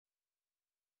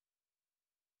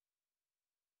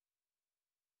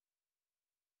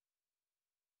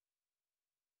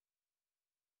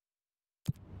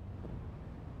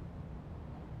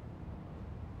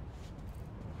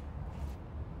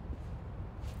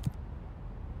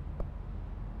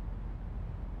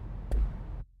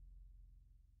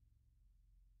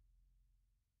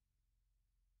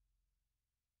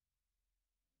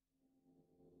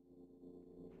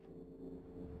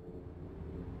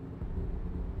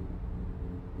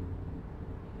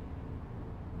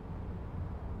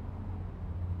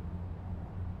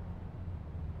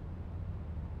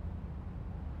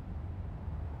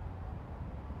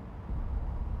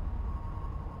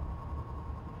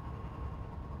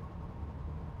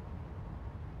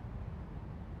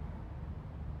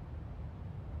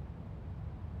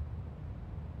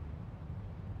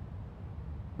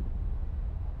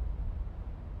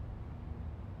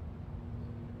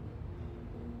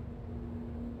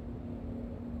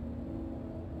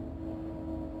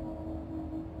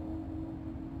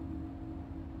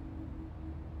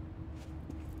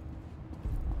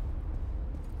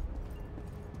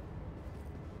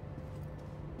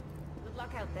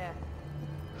luck out there.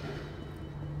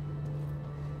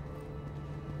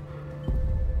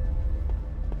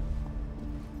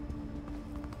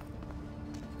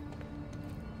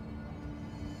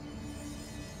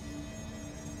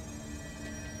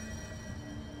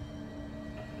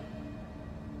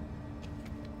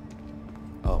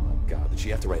 Oh my God, did she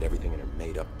have to write everything in her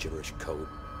made-up gibberish code?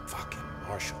 Fucking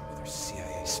Marshall with her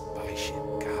CIA spy shit,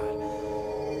 God.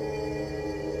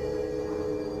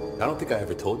 I don't think I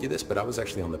ever told you this, but I was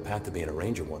actually on the path to being a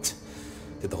ranger once.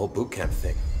 Did the whole boot camp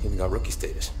thing, even got rookie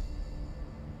status.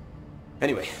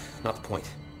 Anyway, not the point.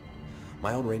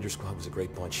 My old ranger squad was a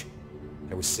great bunch.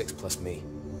 There was 6 plus me.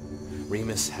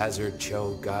 Remus, Hazard,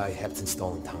 Cho, Guy, Hepton,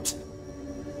 Stoll, and Thompson.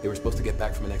 They were supposed to get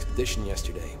back from an expedition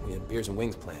yesterday. We had beers and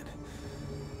wings planned.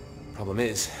 Problem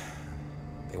is,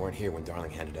 they weren't here when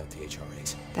Darling handed out the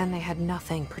HRAs. Then they had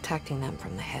nothing protecting them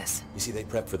from the hiss. You see, they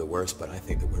prepped for the worst, but I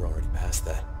think that we're already past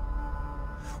that.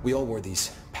 We all wore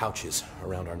these pouches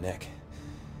around our neck,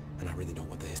 and I really don't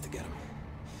want the hiss to get them.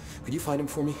 Could you find them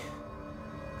for me?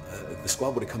 The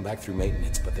squad would have come back through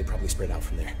maintenance, but they probably spread out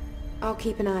from there. I'll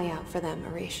keep an eye out for them,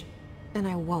 Arish. And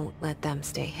I won't let them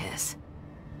stay hiss.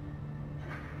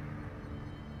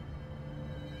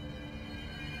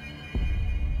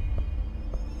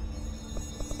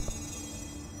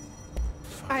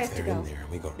 Fuck, I have to go. In there.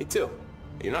 We go. Me too.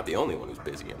 You're not the only one who's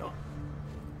busy, you know.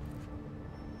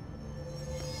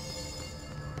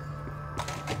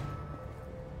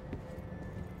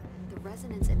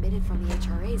 Resonance emitted from the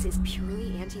HRAs is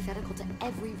purely antithetical to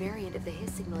every variant of the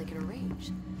hiss signal it can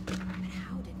arrange. But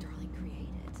how did Darling create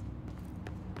it?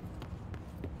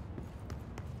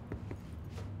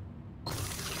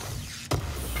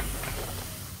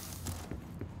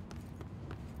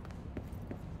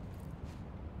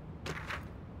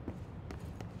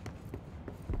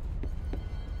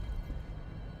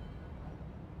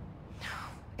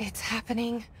 It's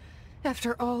happening.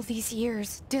 After all these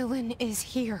years, Dylan is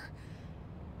here.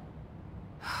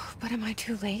 But am I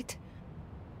too late?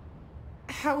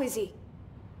 How is he?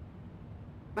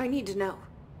 I need to know.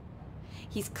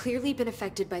 He's clearly been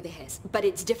affected by the hiss, but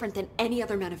it's different than any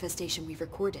other manifestation we've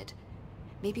recorded.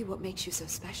 Maybe what makes you so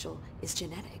special is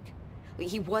genetic.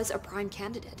 He was a prime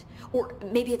candidate. Or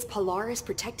maybe it's Polaris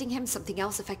protecting him, something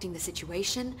else affecting the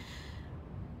situation.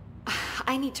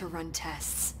 I need to run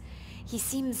tests. He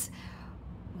seems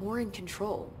more in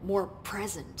control, more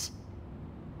present.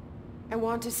 I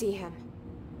want to see him.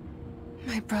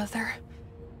 My brother.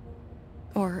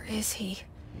 Or is he?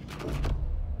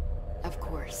 Of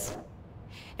course.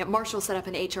 Now, Marshall set up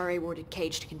an HRA-warded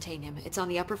cage to contain him. It's on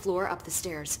the upper floor, up the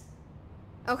stairs.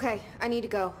 Okay, I need to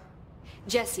go.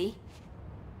 Jesse,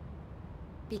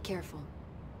 be careful.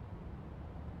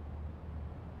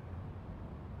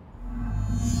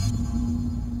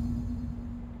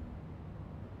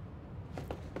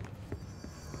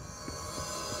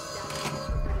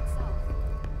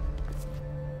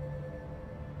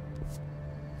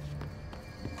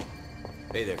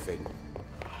 Hey there, Faden.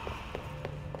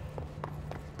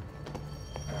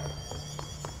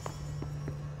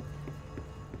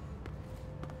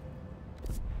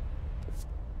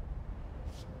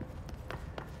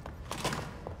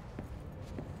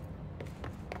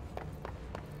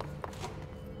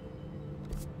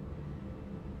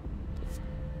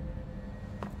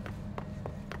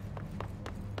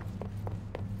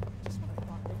 Just when I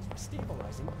thought things were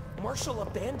stabilizing, Marshall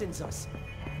abandons us.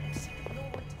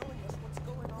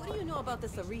 What do you know about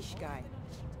this Arish guy?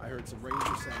 I heard some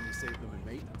rangers saying you saved them in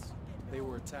maintenance. They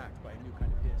were attacked by a new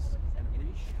kind of hiss, and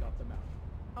Arish got them out.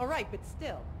 All right, but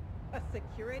still, a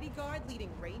security guard leading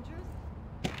rangers?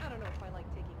 I don't know if I like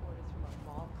taking orders from a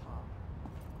mall cop.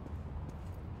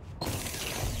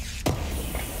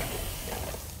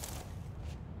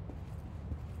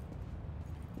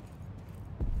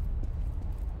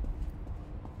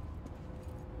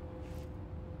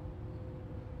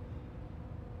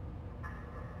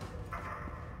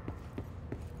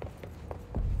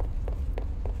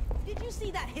 Did you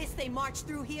see that hiss they marched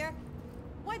through here?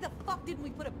 Why the fuck didn't we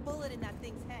put a bullet in that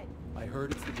thing's head? I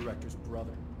heard it's the director's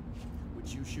brother. Would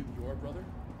you shoot your brother?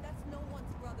 That's no one's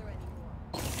brother anymore.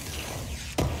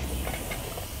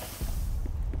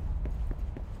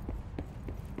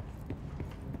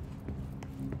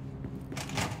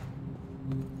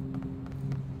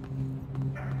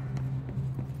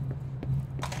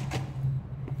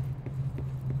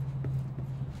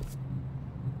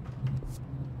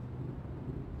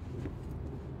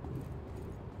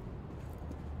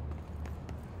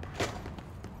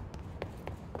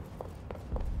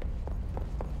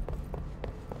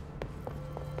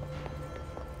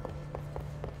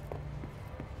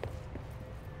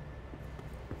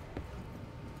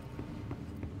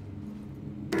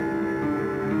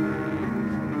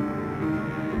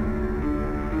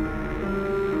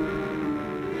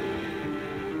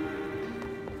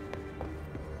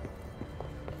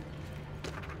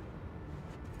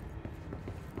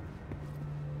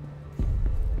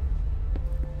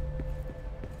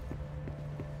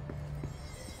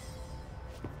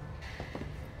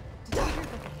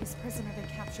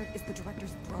 bastard is the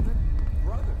director's brother?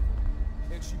 Brother?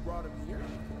 And she brought him here?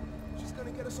 She's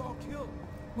gonna get us all killed.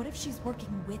 What if she's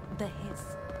working with the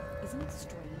Hiss? Isn't it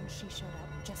strange she showed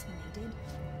up just when they did?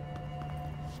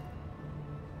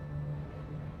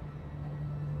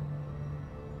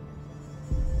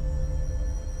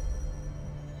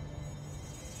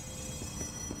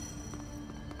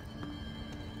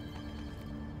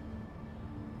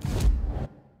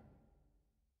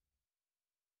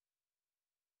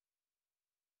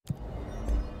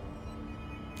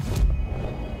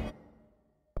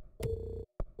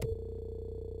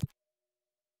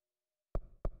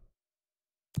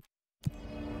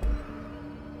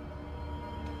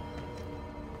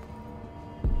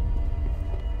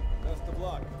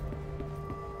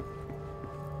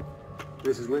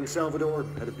 This is Lynn Salvador,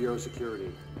 head of Bureau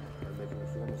Security. I'm making a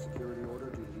formal security order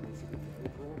due to the incident in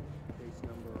April, case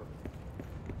number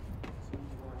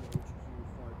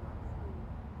T1HQ593.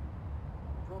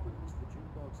 The properties, the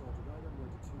jukebox altered item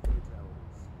led to 2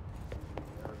 fatalities. The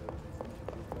narrators using the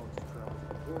jukebox to travel to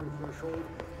the quarry threshold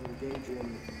and engage in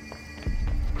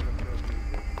inappropriate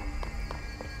drinking.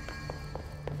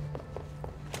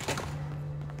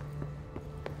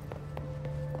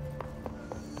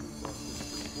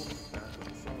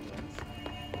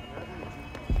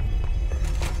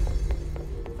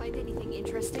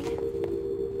 Interesting.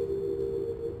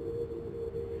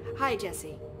 Hi,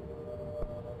 Jesse.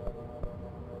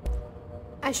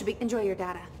 I should enjoy your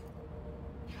data.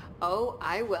 Oh,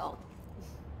 I will.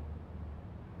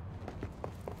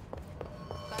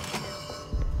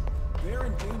 They're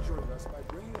endangering us by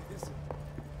bringing a Hiss in.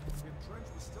 If Trench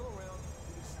was still around,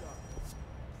 he would stop.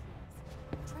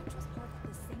 Trench was part of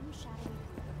the same shadowy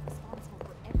group that was responsible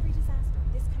for every disaster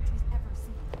this country's ever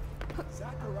seen.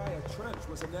 Zachariah Trench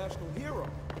was a national hero.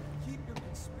 Keep your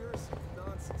conspiracy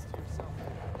nonsense to yourself.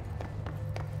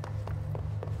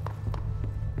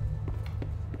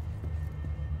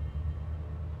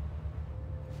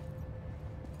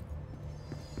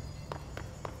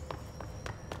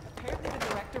 Apparently the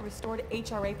director restored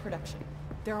HRA production.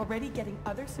 They're already getting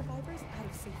other survivors out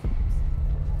of safe rooms.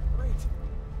 Great.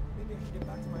 Maybe I can get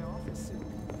back to my office soon.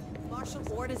 Marshall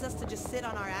orders us to just sit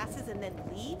on our asses and then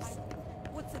leaves?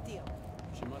 What's the deal?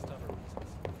 She must have her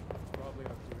reasons. It's probably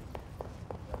up to her.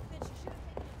 Then she should have...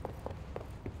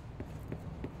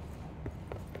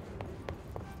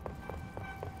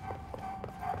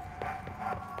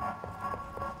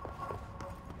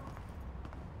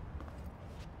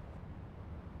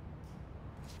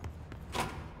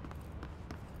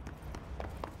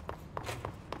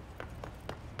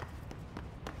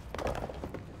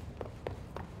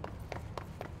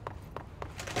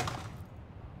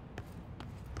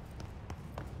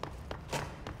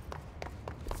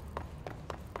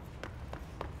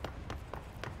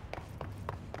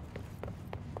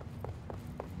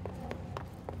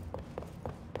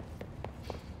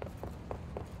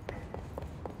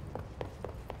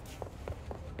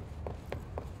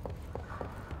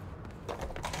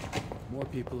 More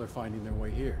people are finding their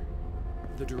way here.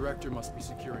 The director must be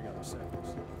securing other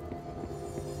sectors.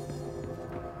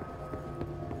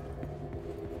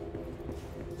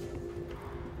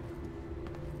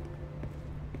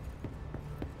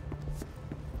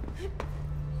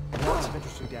 Lots of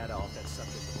interesting data off that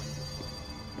subject of Wendy.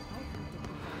 I heard that they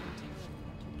voluntarily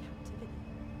entered captivity.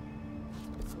 That's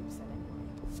what the Pope said anyway.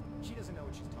 She doesn't know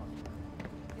what she's talking about.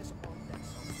 Yes, all of that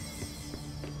something.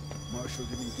 Marshall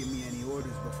didn't give me any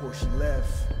orders before she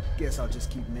left. Guess I'll just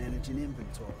keep managing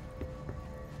inventory.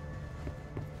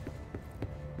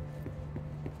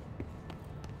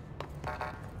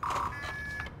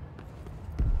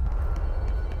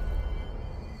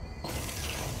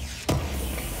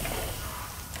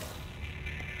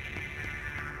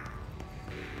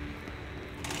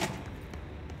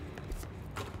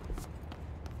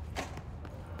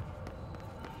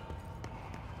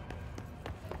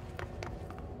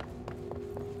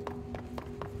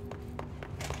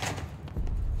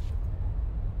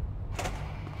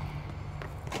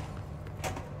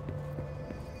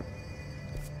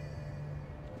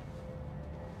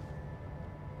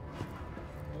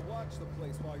 Watch the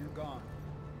place while you're gone.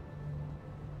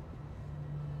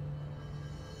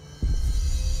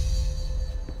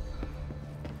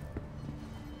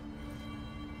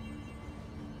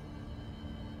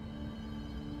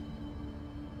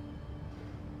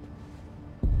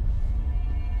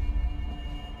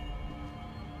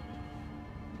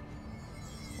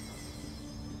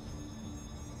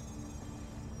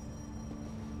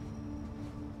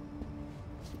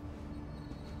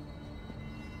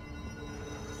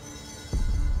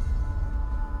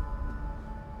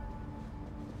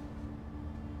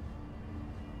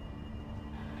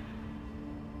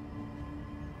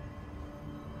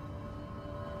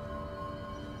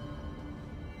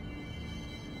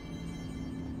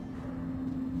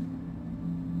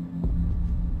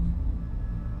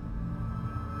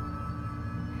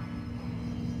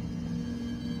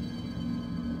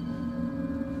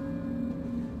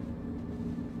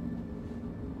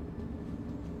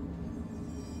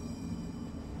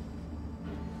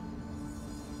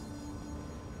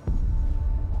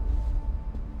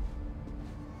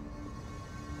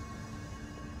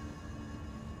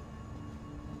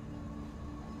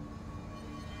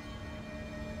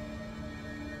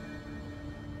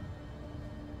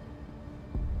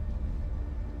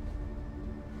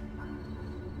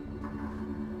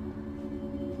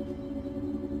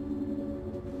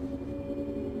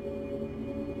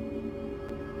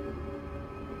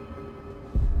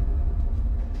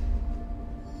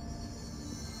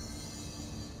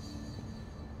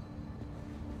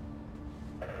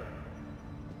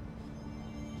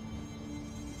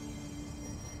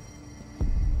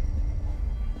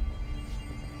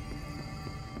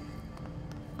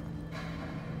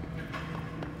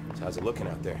 How's it looking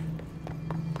out there?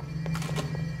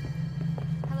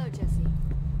 Hello, Jesse.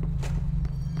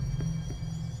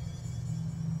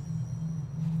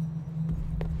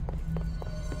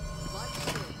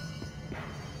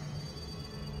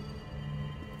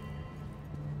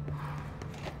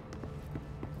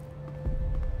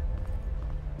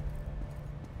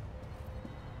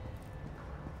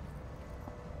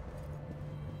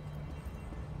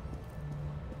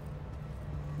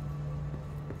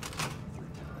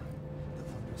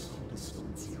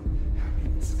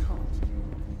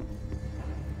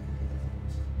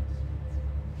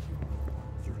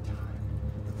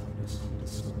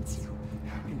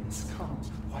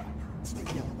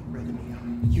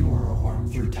 You are a worm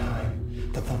through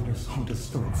time. The thunder's home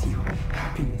distorts you.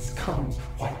 Happiness comes,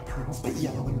 white pearls, but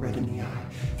yellow and red in the eye.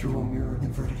 Through a mirror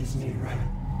inverted is made right.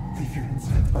 Leave your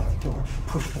insides by the door.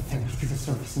 Push the fingers through the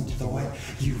surface into the way.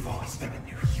 You've always been in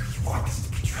there. You walk us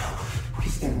to patrol. We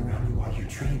stand around you while you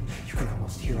dream. You can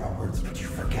almost hear our words, but you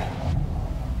forget.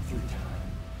 Through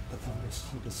time, the thunder's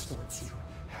home distorts you.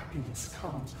 Happiness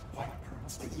comes, white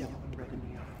pearls, but yellow and red in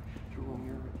the eye. Through a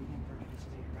mirror inverted is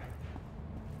made right.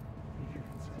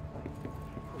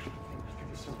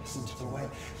 Into the way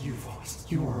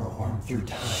you are a worm through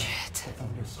time. Shit. The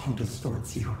thunder's home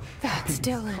distorts you. That's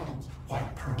Dylan.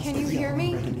 White pearls, Can you hear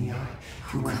me? red in the eye.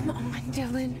 Oh, come on,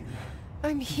 Dylan.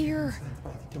 I'm here.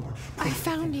 I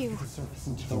found you.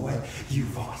 Into the way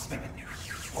you've always been in there.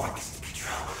 You walk us to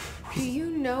patrol. Do you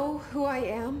know who I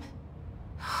am?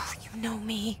 Oh, you know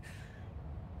me.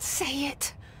 Say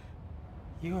it.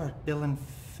 You are Dylan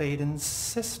Faden's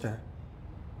sister.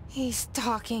 He's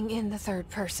talking in the third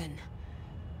person.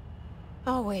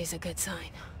 Always a good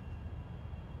sign.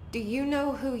 Do you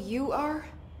know who you are?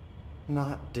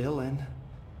 Not Dylan.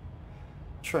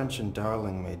 Trench and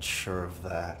Darling made sure of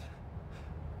that.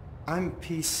 I'm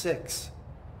P6.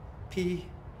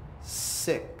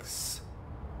 P6.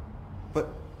 But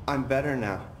I'm better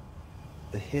now.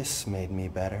 The hiss made me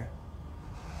better.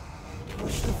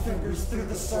 Push the fingers through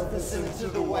the surface into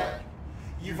the wet.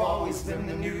 You've always been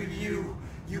the new you.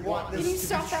 You want this Can you to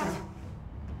stop be that? true.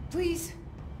 Please?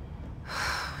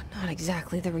 Not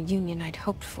exactly the reunion I'd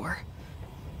hoped for.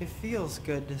 It feels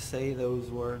good to say those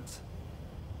words.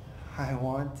 I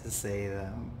want to say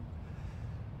them.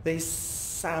 They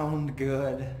sound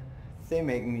good. They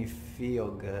make me feel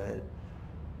good.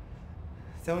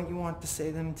 Don't you want to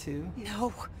say them too?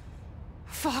 No.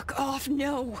 Fuck off,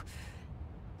 no.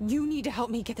 You need to help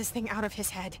me get this thing out of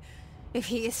his head. If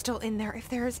he is still in there, if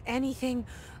there is anything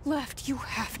left, you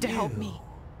have to help me.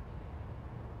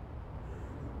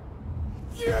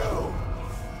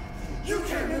 You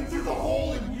came in through the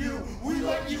hole in you. We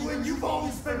let you in. You've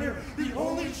always been here. The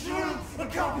only true. A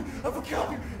copy of a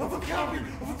copy of a copy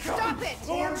of a copy. Stop it!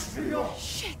 Orange peel.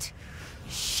 Shit.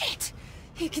 Shit.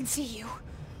 He can see you.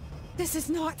 This is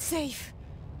not safe.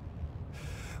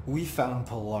 We found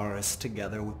Polaris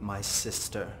together with my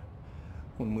sister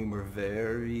when we were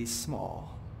very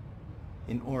small.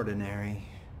 In Ordinary.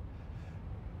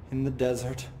 In the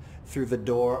desert. Through the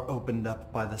door opened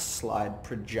up by the slide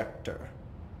projector.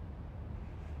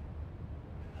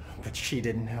 But she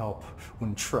didn't help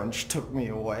when Trench took me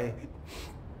away.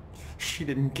 She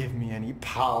didn't give me any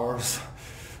powers.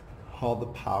 All the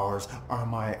powers are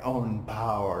my own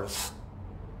powers.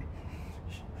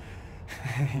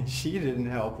 She didn't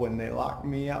help when they locked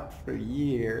me up for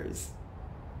years.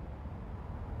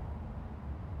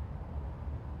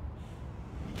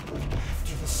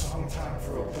 After the song time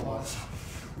for applause,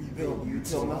 we build you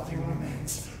till nothing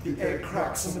remains. The egg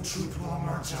cracks and the truth will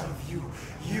emerge out of you.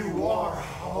 You are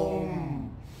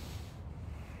home.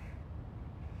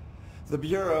 The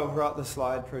Bureau brought the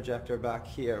slide projector back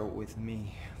here with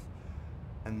me.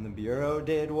 And the Bureau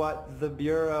did what the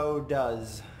Bureau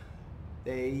does.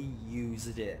 They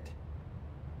used it.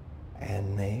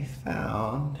 And they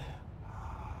found...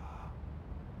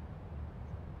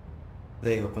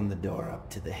 They opened the door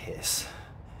up to the hiss.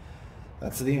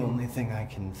 That's the only thing I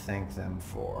can thank them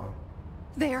for.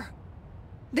 There.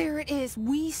 There it is.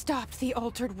 We stopped the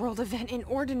Altered World event in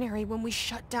Ordinary when we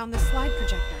shut down the slide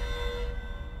projector.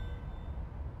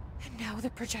 And now the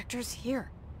projector's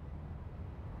here.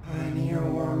 An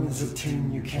earworm is a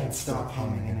tune you can't stop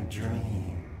humming in a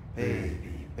dream.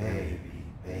 Baby, baby,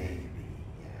 baby,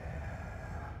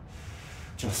 yeah.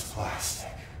 Just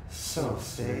plastic. So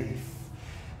safe.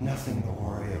 Nothing to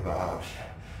worry about.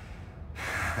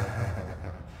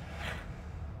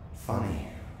 Funny.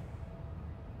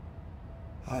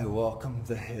 I welcomed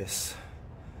the hiss.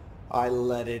 I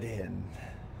let it in.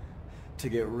 To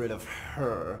get rid of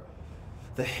her.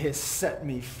 The hiss set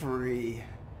me free.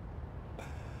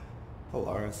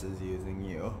 Polaris is using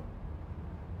you.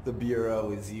 The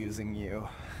Bureau is using you.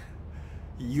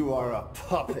 You are a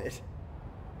puppet.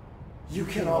 You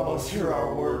can almost hear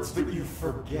our words, but you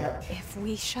forget. If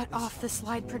we shut off the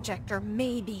slide projector,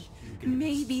 maybe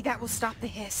that will stop the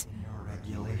hiss. Your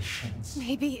regulations.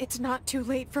 Maybe it's not too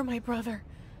late for my brother.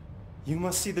 You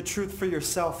must see the truth for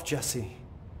yourself, Jesse.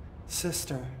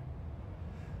 Sister.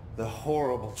 The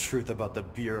horrible truth about the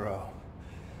Bureau.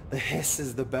 The hiss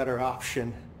is the better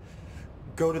option.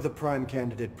 Go to the Prime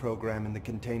Candidate program in the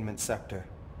containment sector.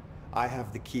 I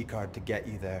have the keycard to get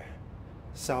you there.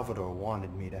 Salvador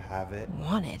wanted me to have it.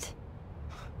 Wanted?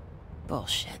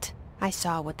 Bullshit. I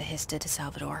saw what the hiss did to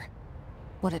Salvador.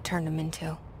 What it turned him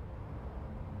into.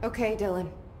 Okay,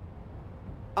 Dylan.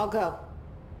 I'll go.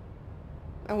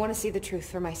 I want to see the truth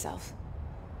for myself.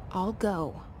 I'll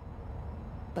go.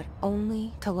 But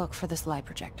only to look for the slide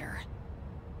projector.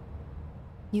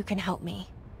 You can help me.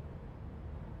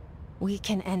 We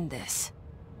can end this.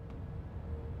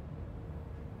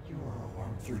 You are a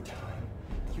worm through time.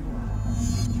 You are a worm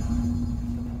through time.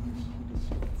 The numbers who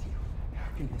distorts you.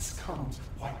 Happiness comes,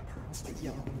 white pearls, but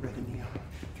yellow and red in the eye.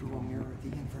 Through a mirror,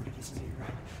 the inverted is made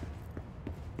right.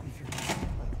 Leave your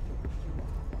mind by the door. You are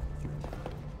a worm through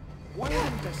time. Why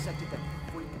haven't you dissected that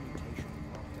freak mutation you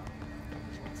popped up?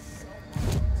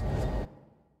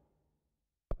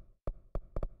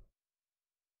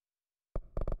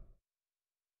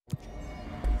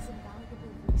 It's a valuable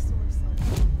resource like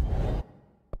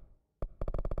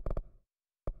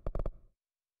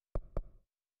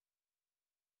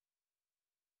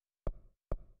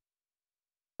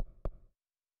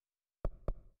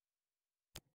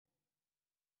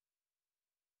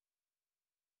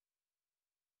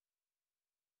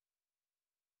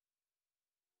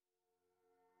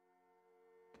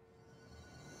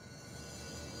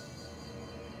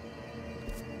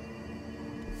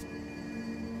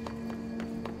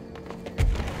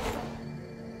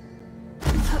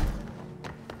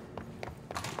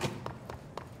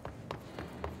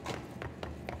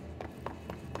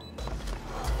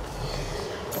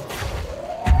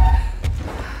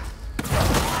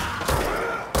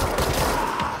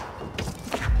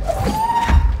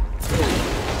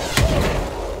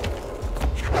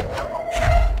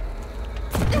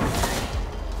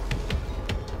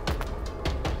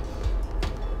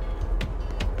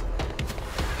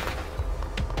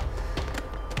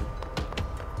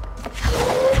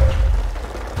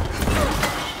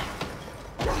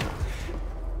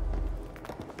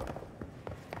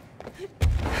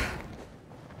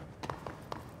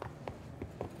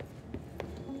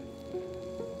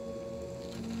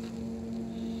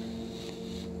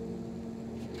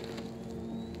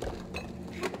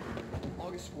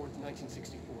August 4th,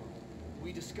 1964.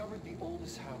 We discovered the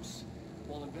oldest house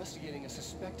while investigating a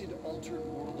suspected altered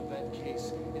world event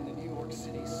case in the New York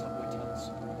City subway tunnels.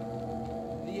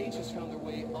 The agents found their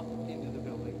way up into the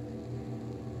building.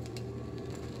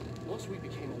 Once we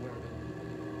became aware of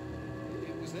it,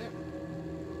 it was there.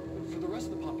 For the rest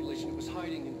of the population, it was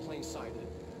hiding in plain sight.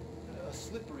 A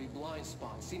slippery blind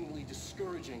spot, seemingly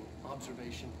discouraging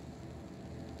observation.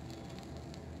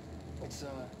 It's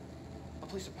a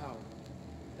place of power.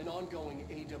 An ongoing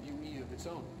AWE of its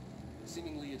own,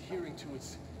 seemingly adhering to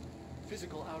its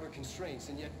physical outer constraints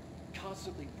and yet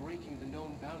constantly breaking the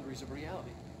known boundaries of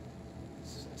reality.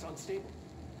 It's unstable,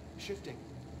 shifting.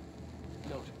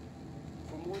 Note,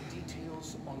 for more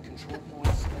details on control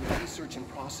points and the research and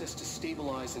process to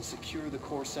stabilize and secure the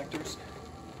core sectors,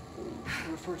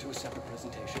 refer to a separate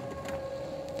presentation.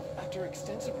 After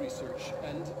extensive research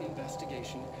and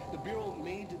investigation, the Bureau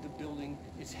made the building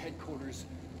its headquarters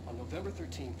on November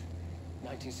 13th,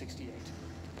 1968.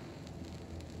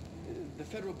 The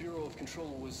Federal Bureau of Control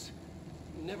was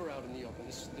never out in the open.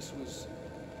 This was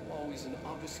always an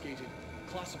obfuscated,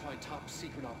 classified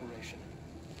top-secret operation.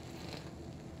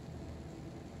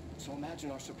 So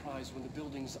imagine our surprise when the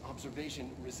building's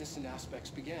observation-resistant aspects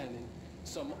began in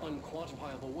some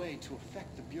unquantifiable way to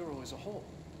affect the Bureau as a whole.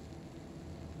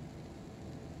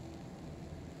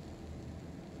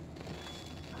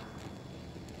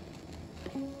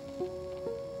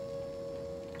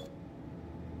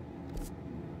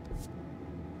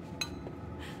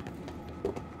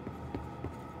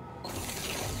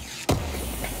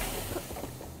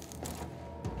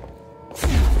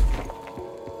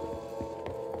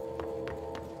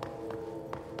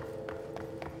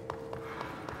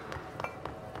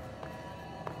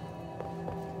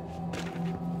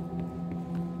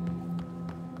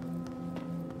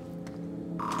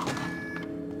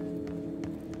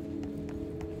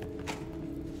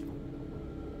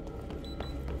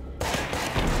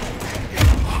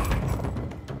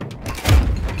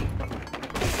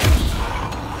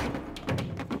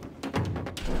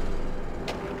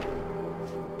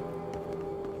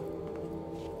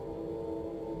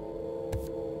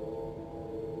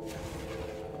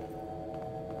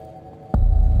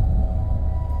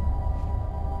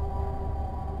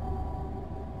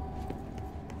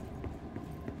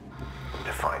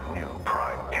 new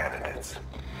prime candidates.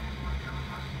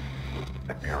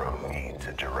 The Bureau needs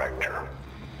a director.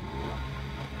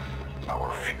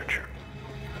 Our future.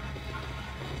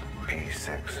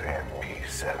 P6 and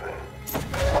P7.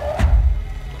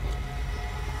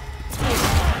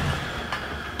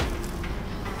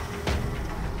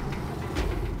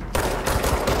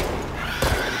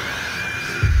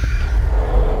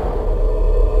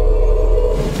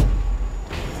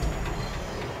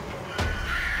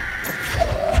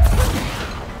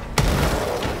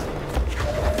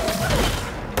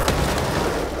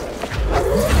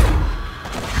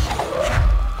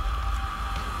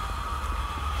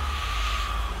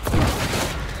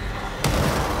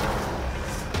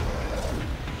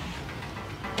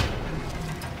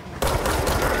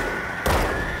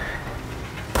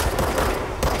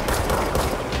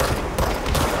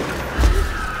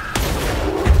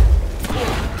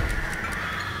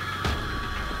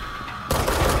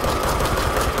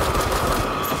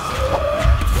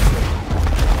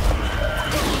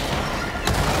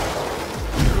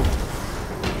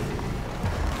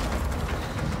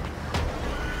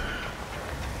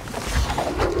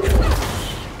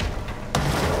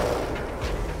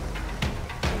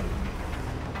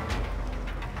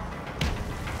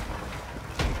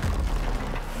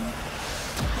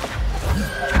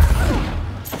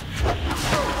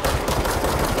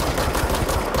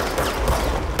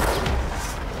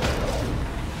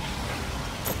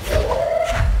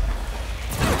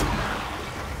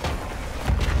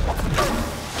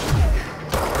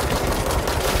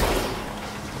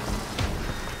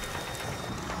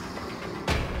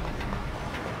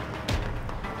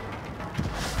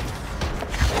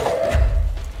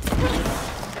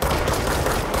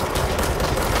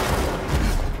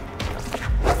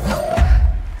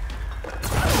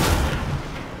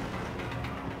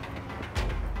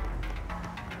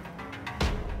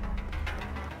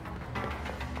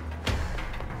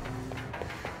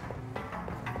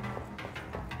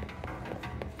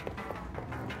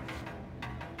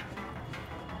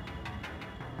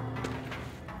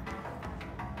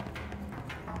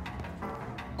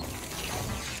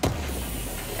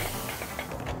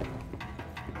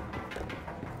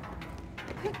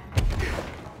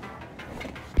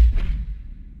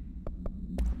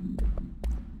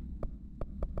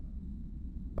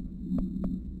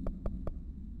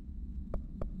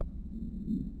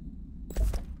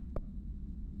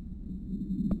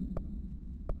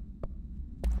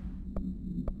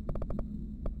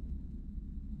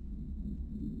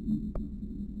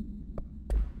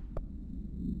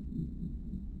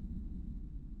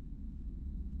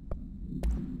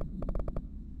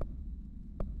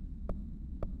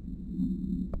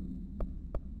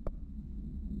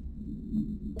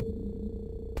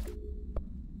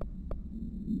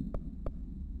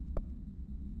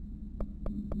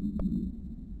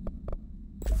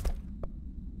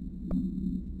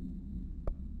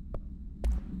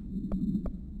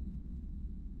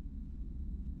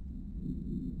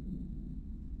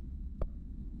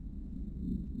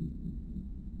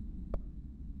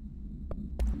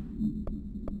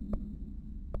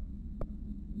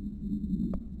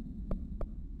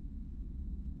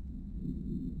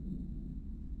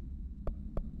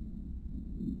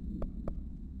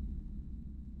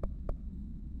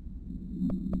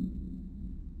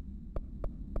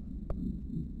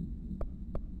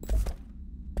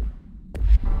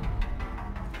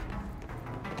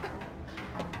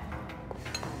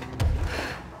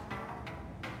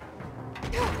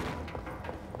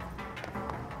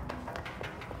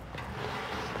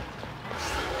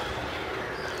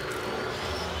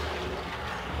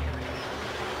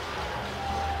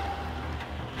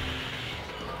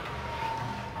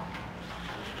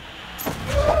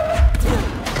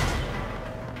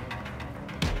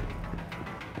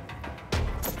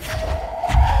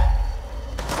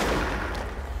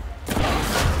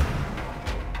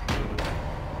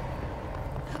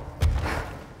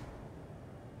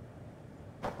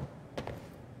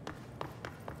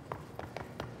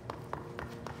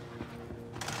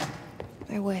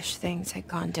 I wish things had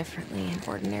gone differently and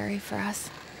ordinary for us.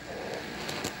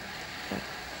 But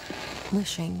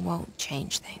wishing won't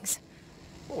change things.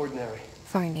 Ordinary.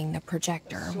 Finding the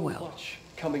projector so will. Much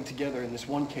coming together in this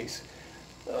one case.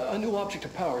 A new object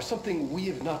of power, something we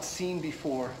have not seen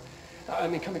before. I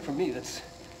mean, coming from me, that's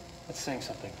saying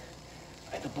something.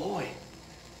 The boy,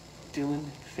 Dylan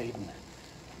Faden,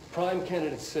 prime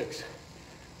candidate 6.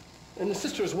 And the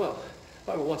sister as well.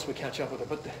 Once we catch up with her,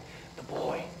 but the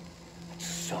boy,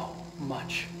 so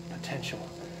much potential.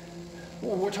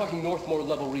 We're talking Northmore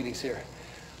level readings here.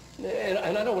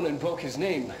 And I don't want to invoke his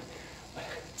name.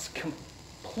 It's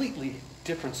completely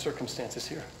different circumstances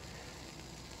here.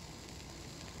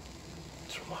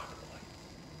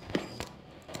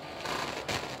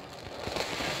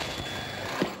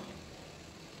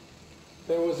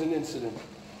 There was an incident.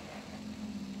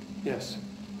 Yes.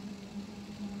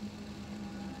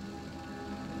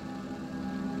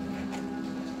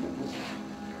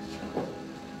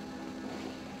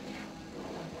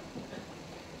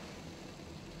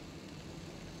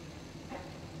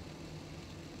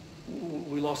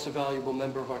 We lost a valuable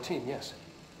member of our team, yes.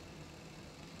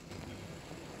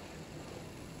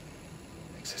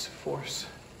 Excessive force.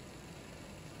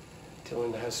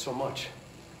 Dylan has so much.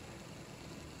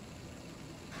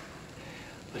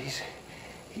 But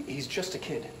he's just a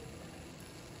kid.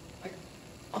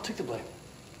 I'll take the blame.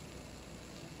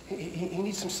 He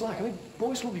needs some slack. I mean,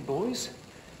 boys will be boys.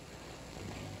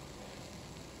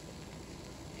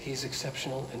 He's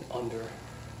exceptional and under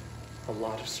a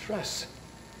lot of stress.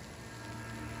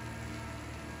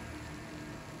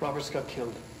 Robert's got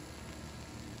killed.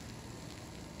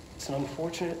 It's an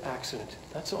unfortunate accident,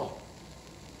 that's all.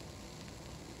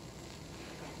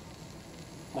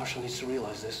 Marshall needs to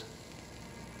realize this.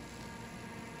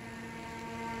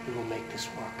 We will make this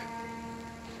work.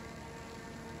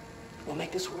 We'll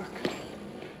make this work.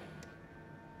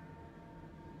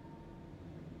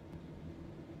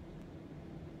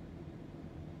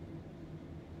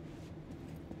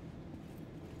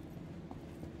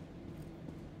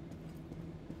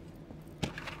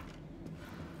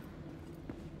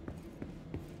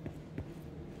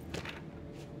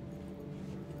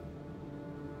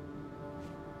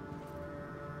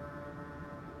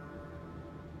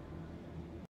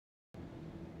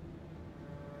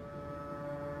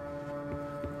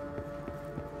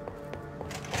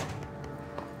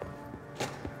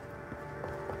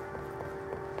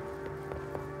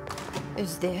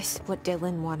 Is this what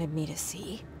Dylan wanted me to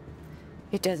see?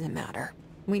 It doesn't matter.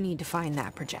 We need to find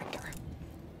that projector.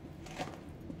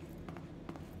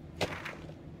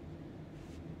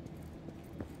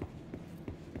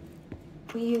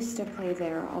 We used to play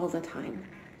there all the time.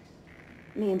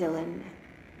 Me and Dylan,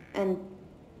 and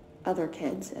other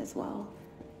kids as well.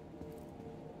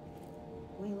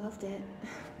 We loved it.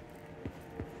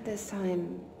 This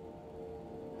time,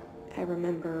 I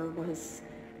remember, was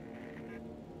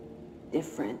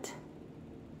different.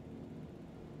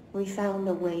 We found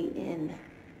a way in,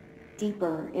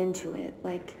 deeper into it,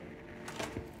 like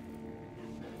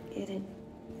it had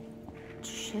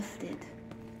shifted.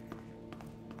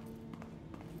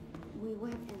 We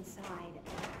went inside.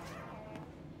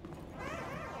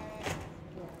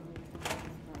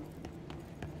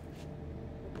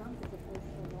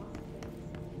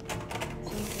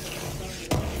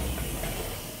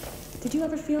 Did you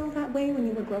ever feel that way when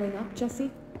you were growing up,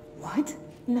 Jesse? What?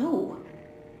 No.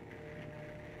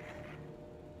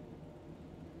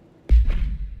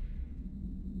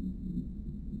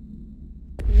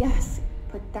 Yes,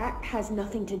 but that has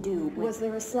nothing to do with... Was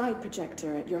there a slide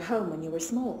projector at your home when you were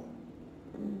small?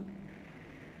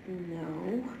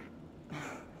 No.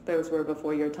 Those were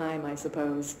before your time, I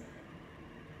suppose.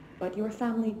 But your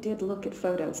family did look at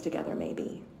photos together,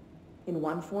 maybe. In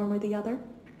one form or the other?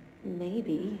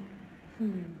 Maybe.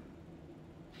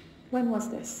 When was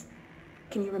this?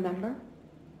 Can you remember?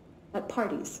 At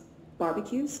parties?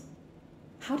 Barbecues?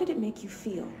 How did it make you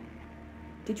feel?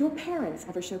 Did your parents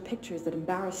ever show pictures that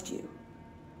embarrassed you?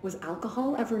 Was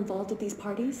alcohol ever involved at these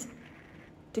parties?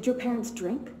 Did your parents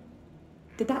drink?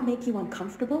 Did that make you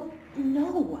uncomfortable?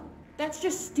 No! That's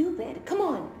just stupid. Come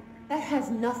on! That has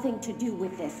nothing to do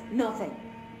with this. Nothing.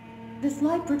 This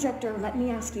light projector, let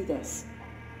me ask you this.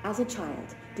 As a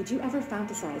child, did you ever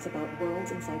fantasize about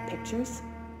worlds inside pictures?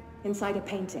 Inside a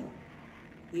painting?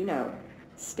 You know,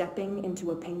 stepping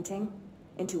into a painting,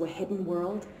 into a hidden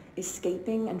world,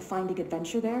 escaping and finding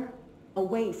adventure there,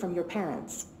 away from your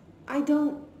parents. I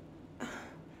don't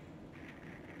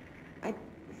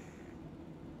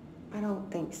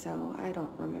think so. I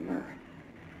don't remember.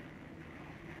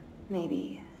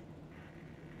 Maybe.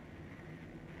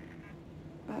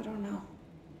 I don't know.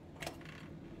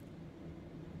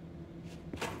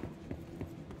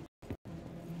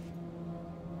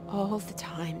 All the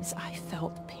times I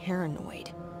felt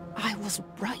paranoid, I was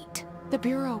right. The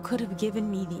Bureau could have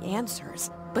given me the answers,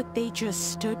 but they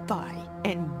just stood by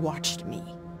and watched me.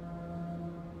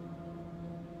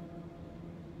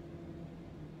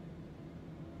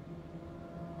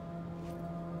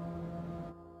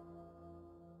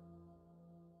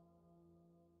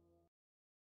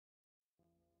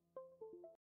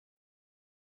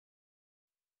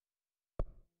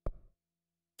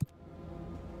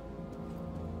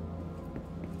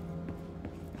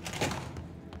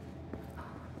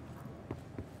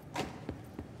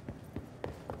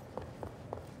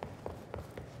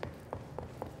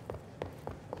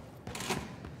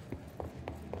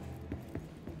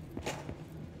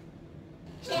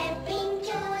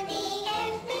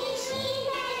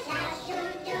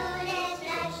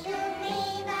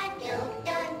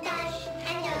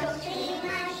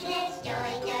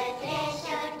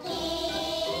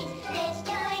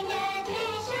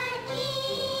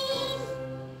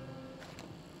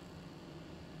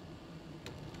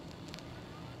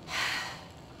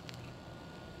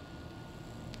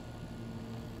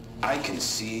 I can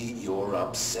see you're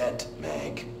upset,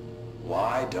 Meg.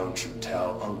 Why don't you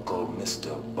tell Uncle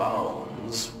Mr.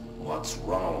 Bones what's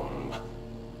wrong?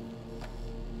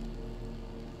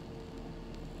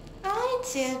 I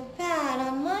did bad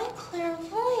on my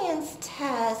clairvoyance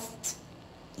test.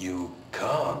 You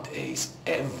can't ace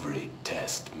every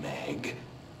test, Meg.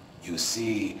 You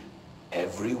see,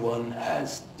 everyone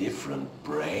has different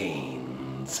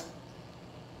brains.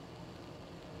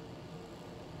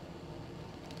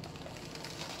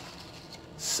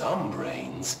 Some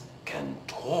brains can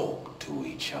talk to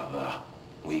each other.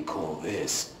 We call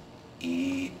this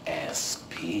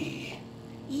ESP.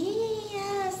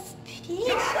 ESP?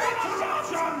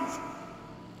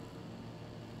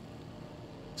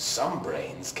 Some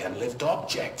brains can lift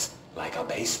objects, like a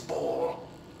baseball.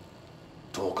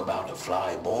 Talk about a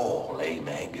fly ball, eh,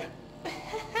 Meg?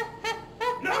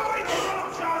 No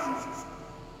interruptions!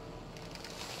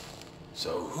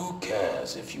 So who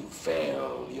cares if you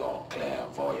fail your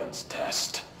clairvoyance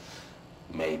test?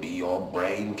 Maybe your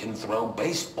brain can throw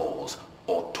baseballs,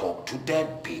 or talk to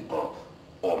dead people,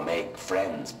 or make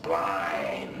friends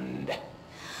blind.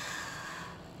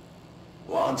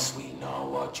 Once we know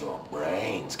what your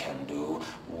brains can do,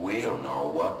 we'll know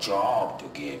what job to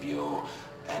give you.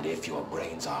 And if your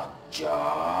brains are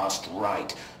just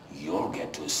right, you'll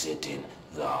get to sit in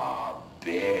the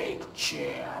big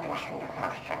chair.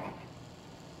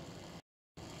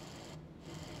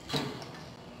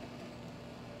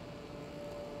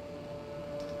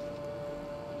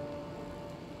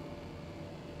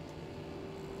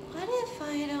 What if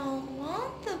I don't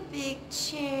want the big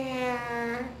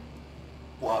chair?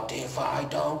 What if I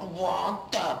don't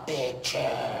want the big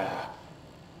chair?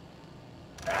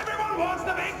 Everyone wants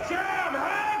the big chair,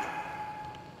 Meg!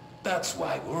 That's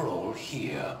why we're all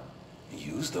here.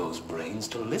 Use those brains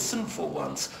to listen for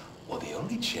once, or the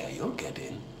only chair you'll get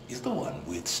in is the one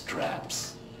with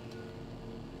straps.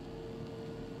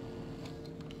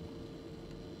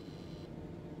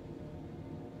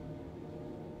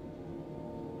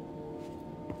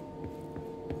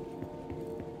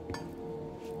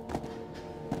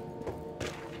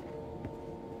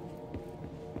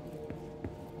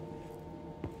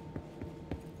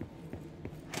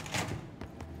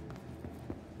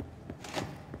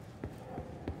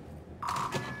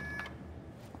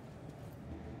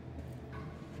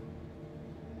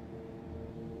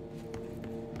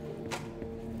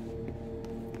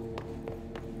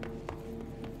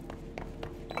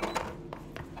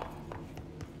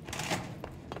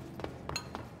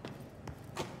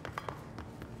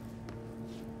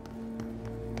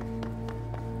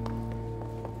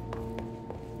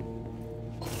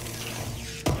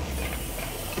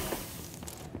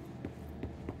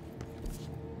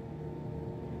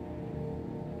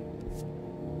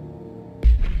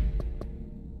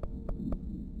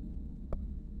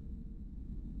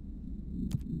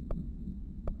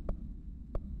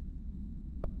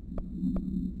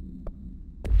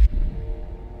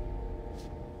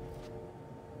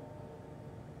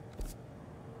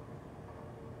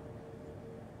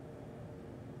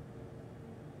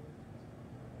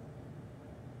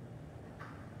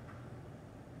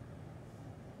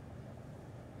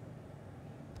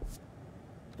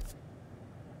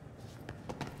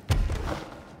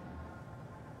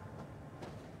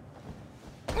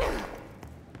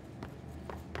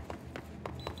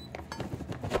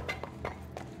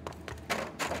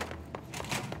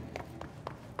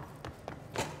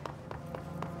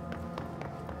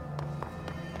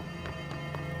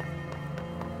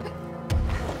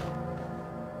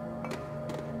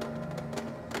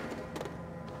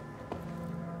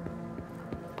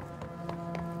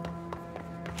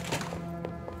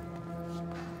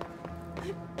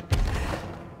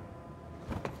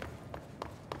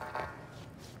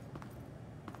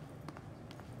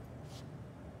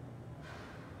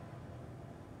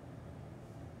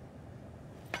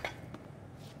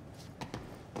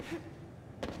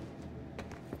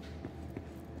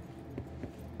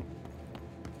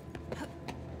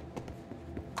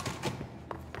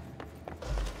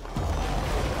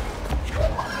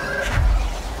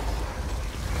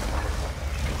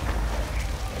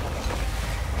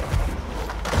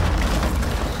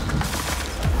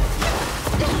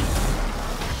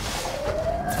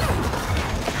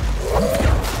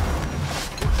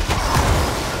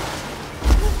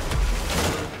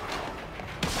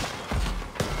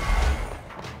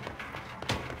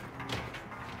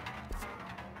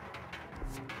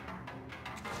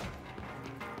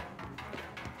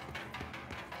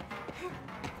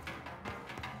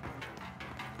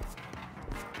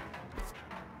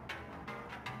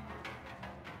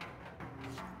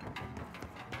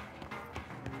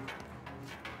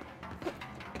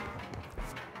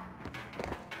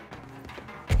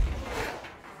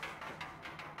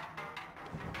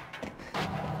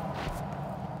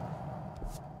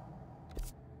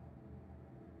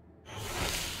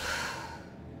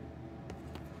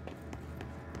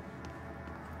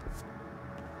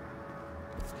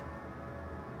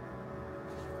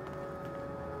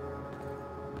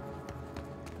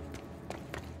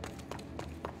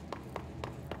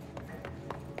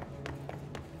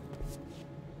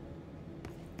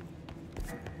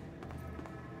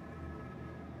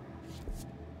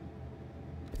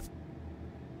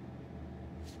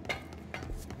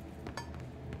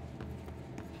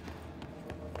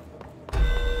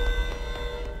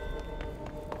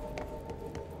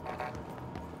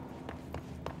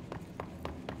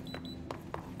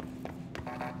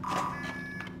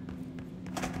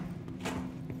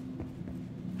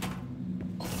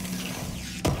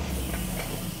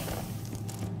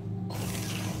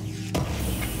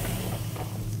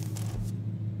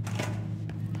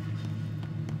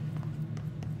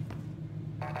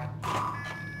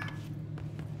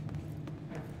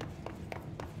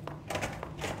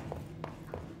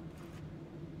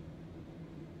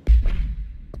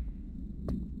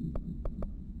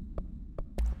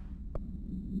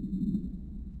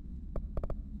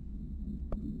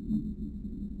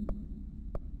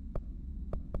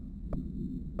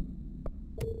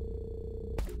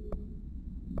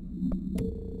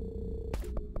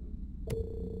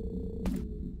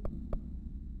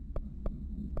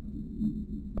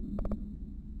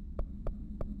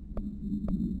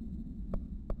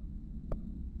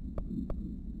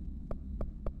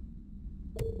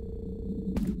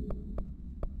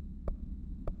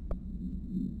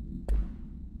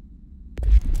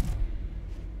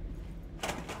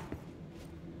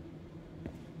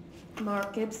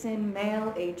 Mark Gibson,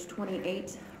 male, age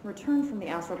 28, returned from the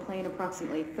astral plane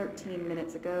approximately 13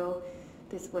 minutes ago.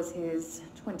 This was his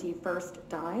 21st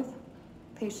dive.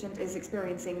 Patient is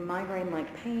experiencing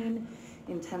migraine-like pain,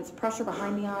 intense pressure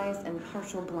behind the eyes, and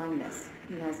partial blindness.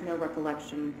 He has no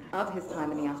recollection of his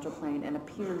time in the astral plane and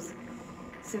appears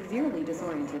severely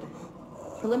disoriented.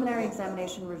 Preliminary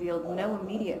examination revealed no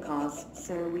immediate cause,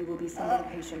 so we will be sending the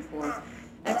patient for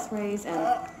x-rays and...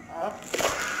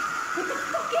 What the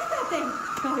fuck is that thing?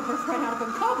 God, it burst right out of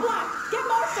him. Call Black! Get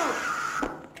Marshall!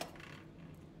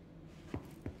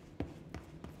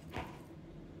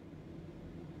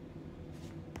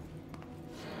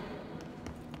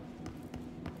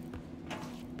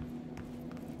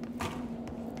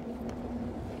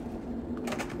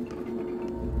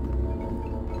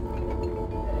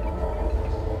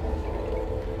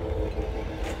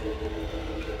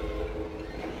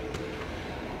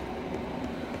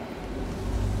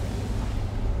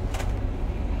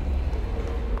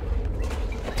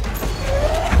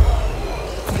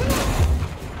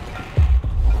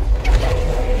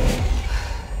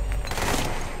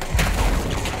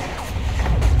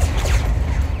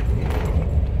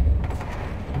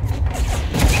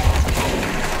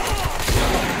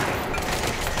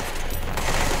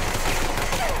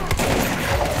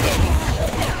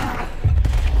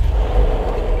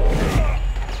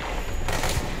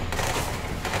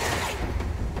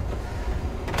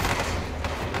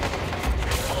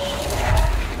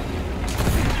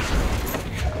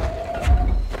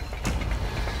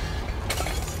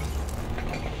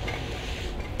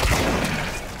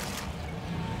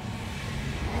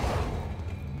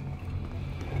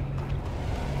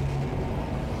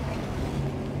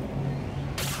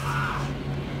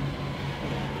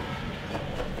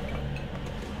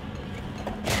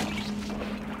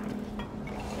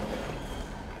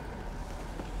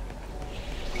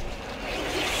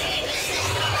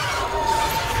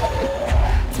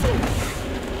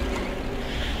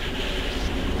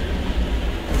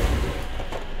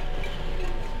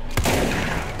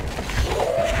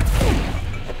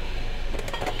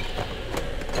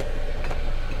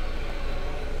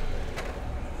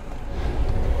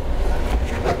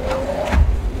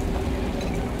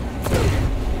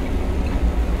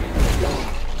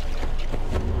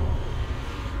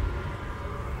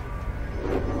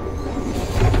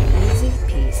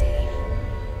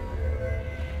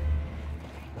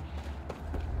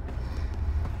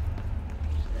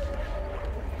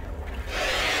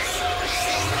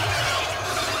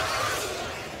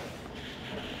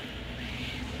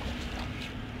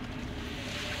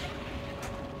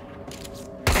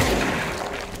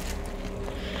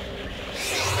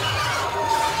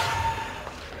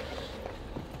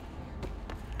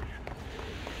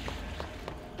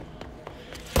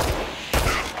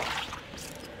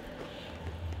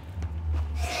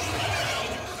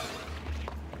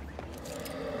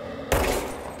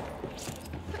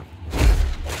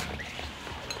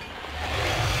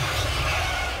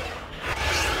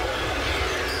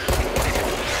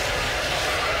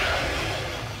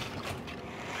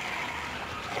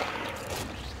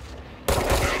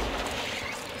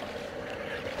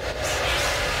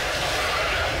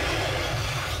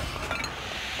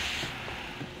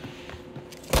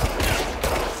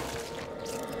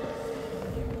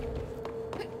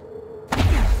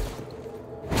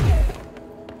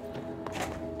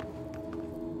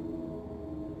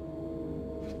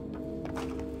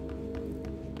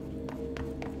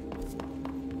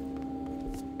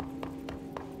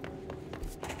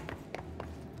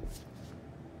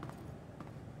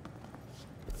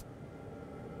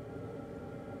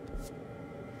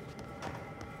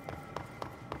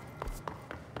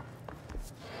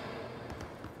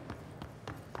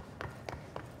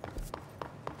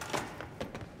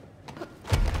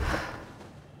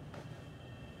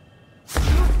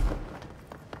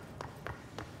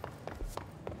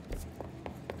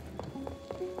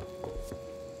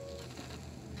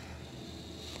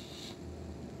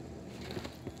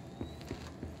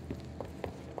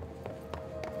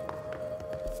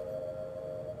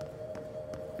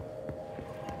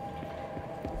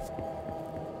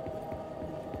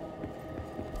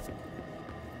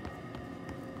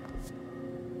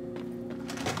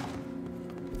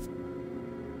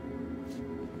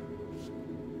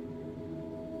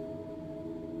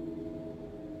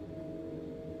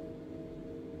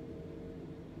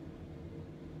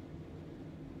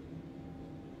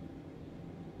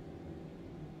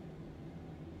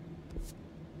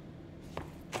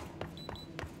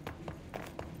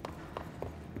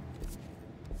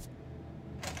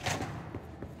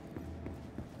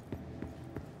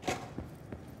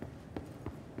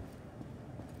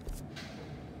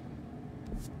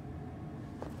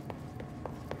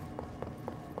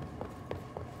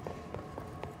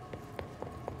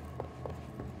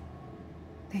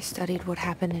 studied what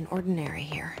happened in Ordinary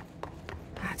here.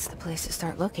 That's the place to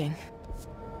start looking.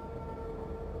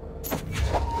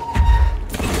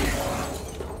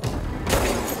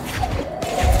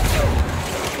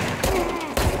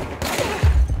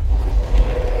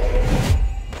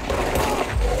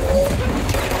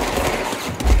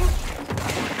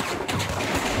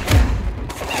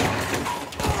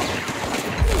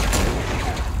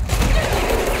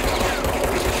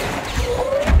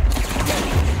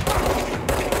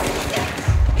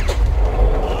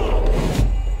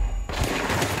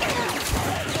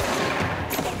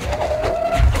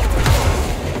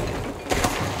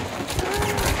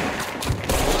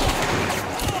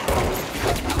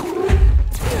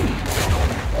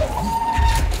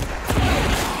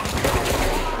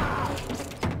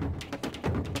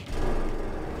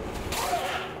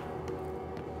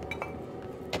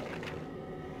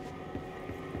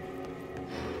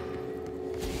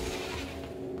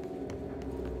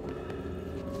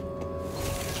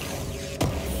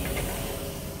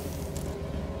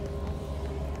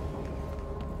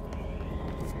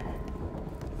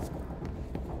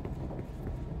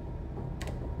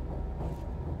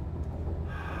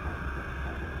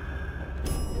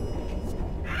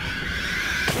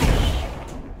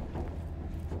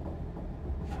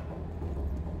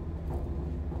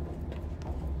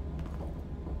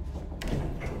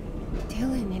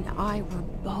 Dylan and I were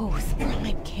both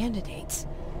prime candidates.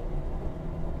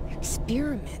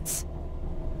 Experiments.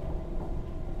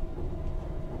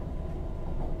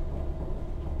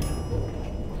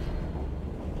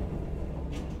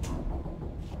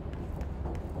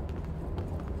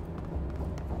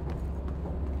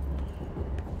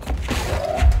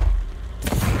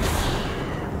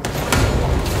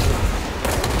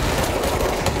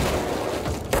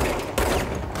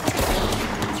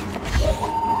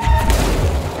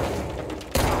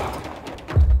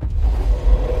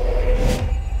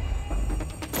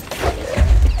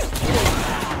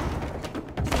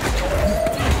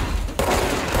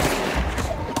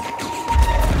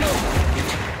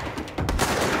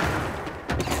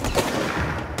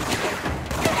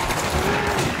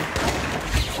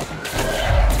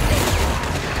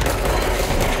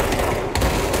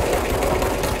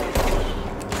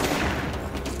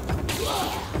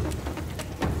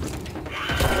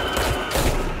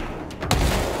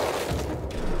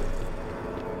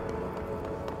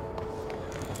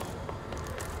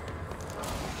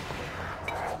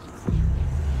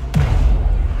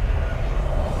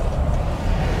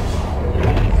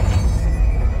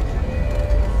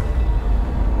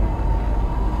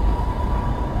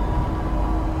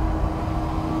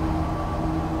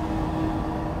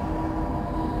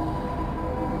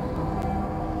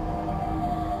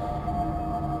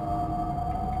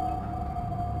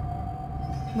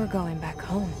 We're going back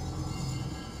home.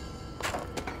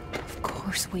 Of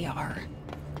course we are.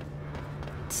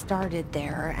 It started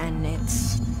there, and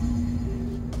it's...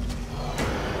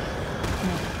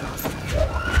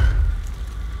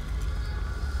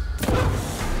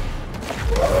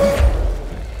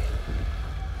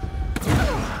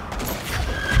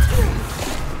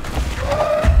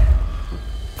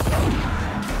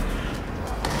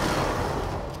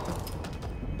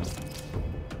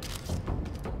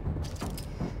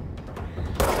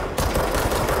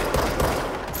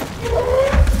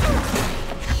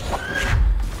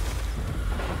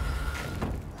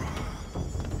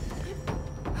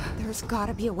 There's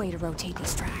gotta be a way to rotate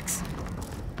these tracks.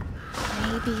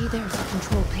 Maybe there's a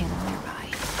control panel nearby.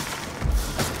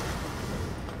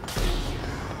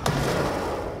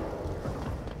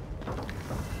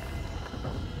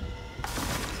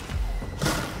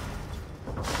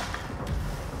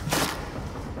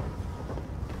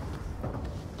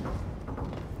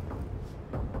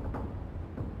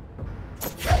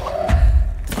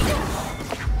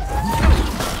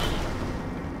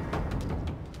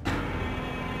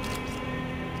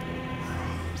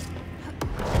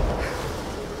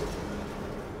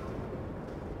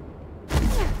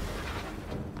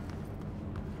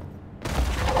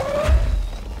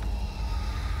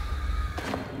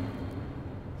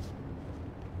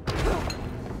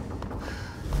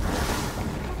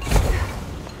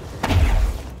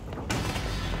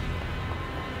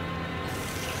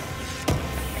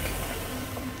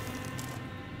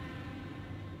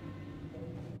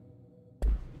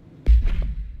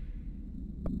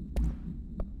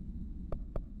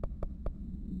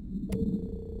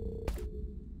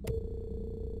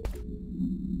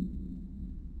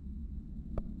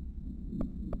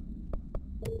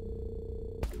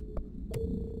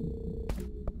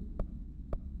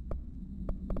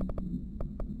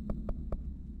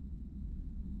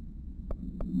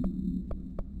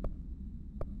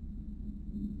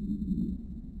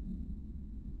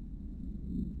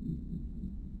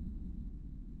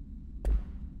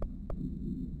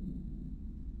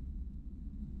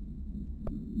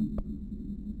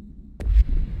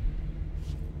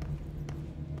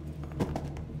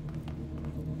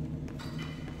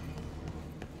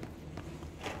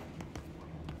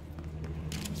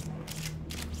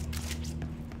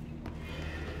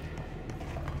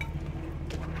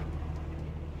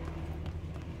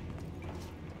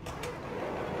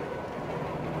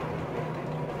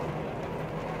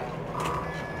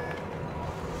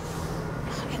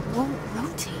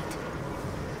 taint.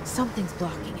 Something's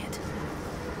blocking it.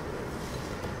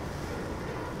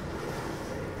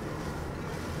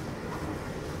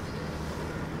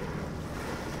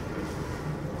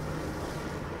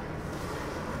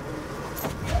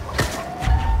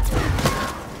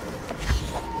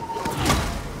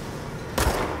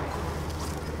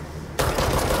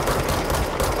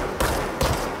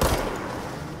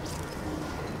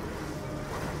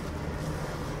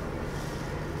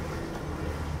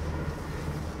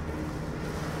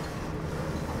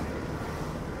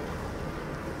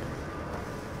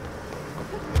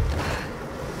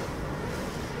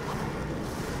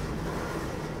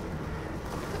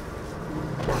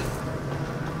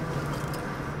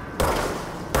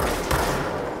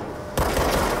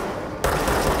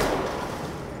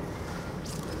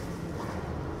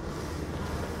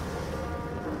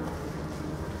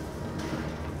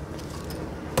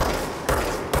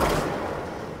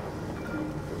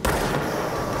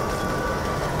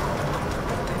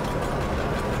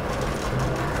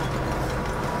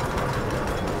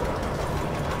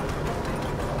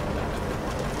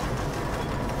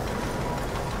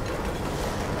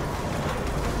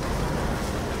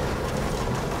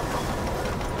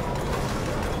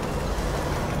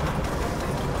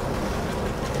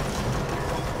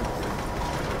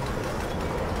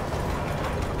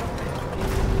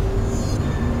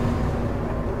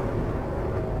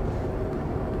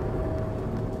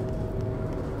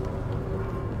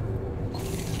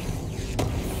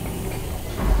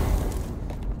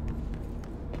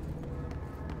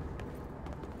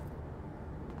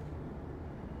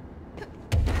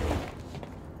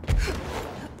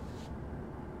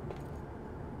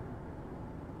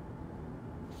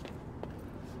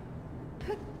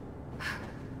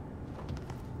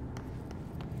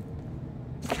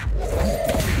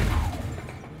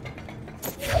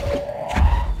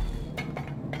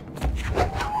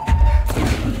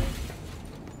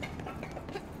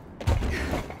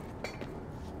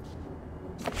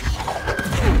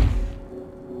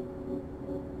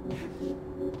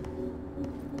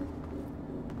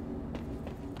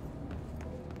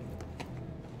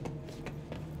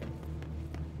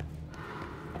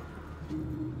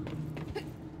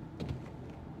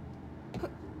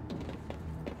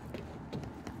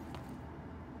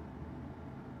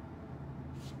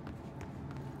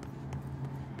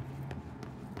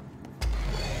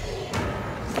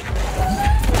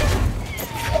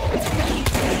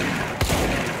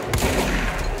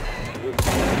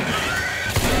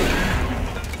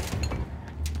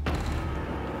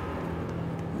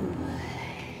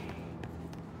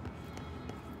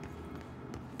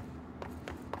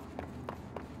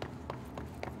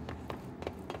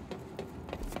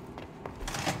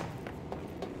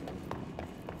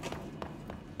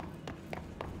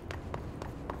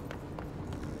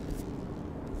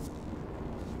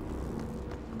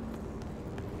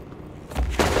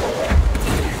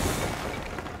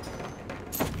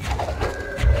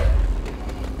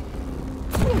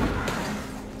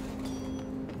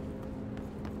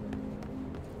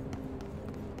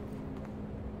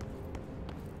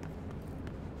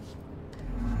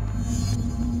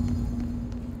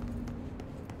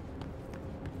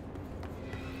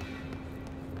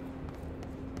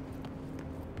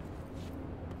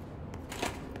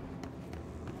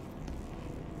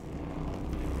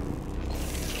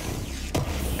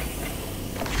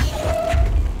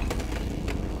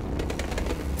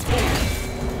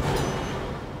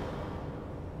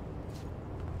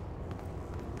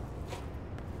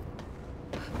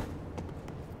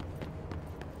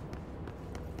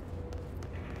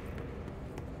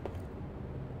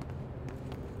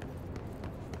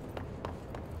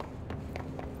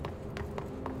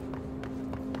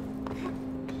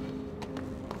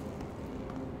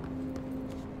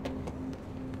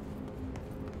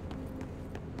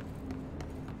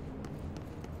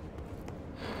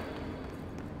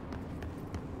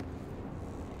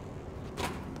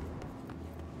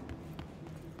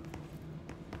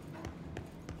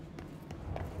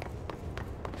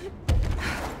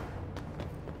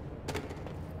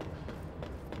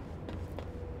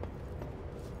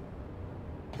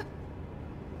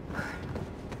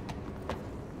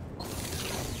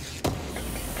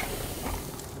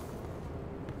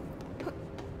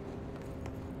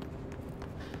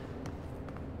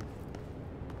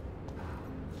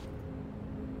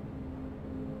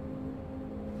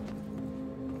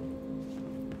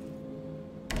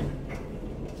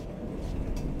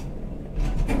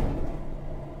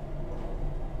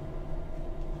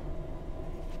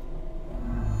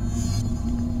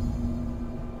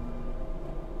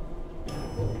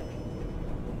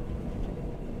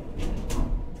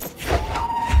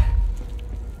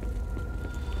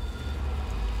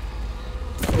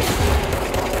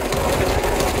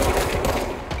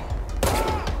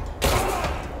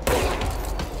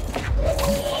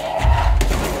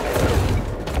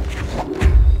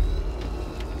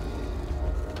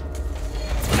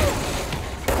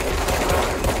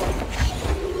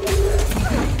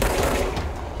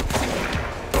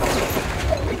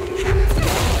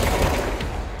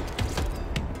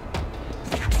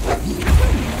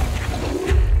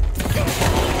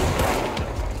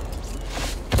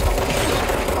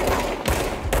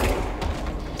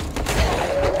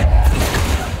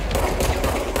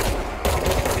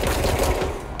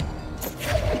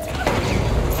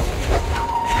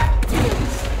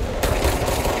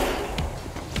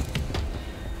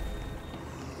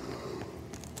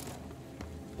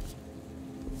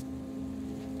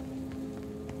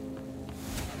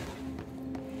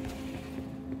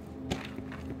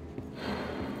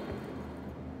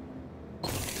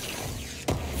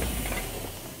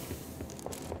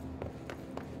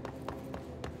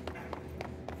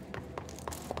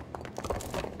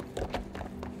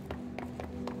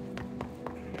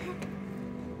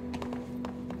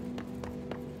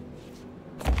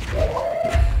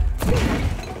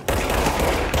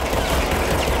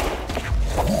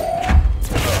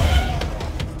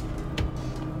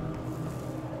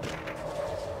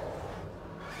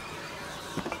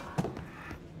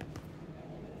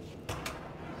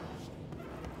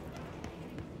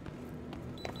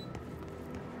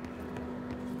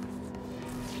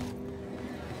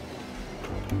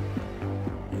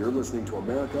 listening to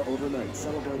America Overnight,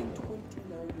 celebrating 29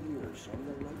 years, shining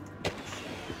a light in the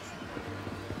shadows.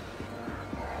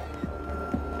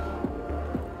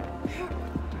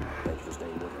 Thanks for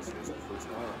staying with us. Here's our first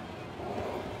hour.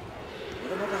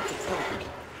 What am I about to tell you?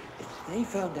 If they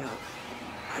found out,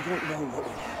 I don't know what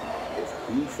would happen. If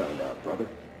who found out, brother?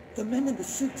 The men in the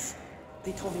suits.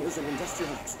 They told me it was an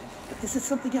industrial accident, but this is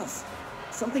something else.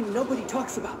 Something nobody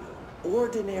talks about.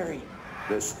 Ordinary.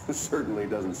 This certainly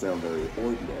doesn't sound very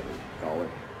ordinary, caller.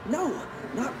 No,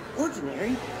 not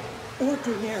ordinary.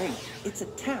 Ordinary. It's a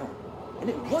town. And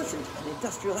it wasn't an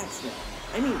industrial accident.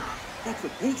 I mean, that's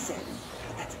what they said.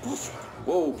 But that's bullshit.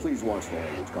 Whoa, please watch the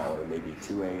language, caller. It may be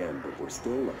 2 a.m., but we're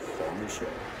still a family show.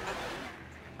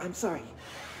 I'm sorry.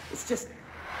 It's just,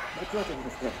 my brother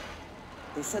was there.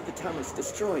 They said the town was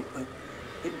destroyed, but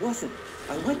it wasn't.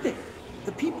 I went there.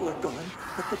 The people are gone,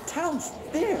 but the town's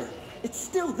there. It's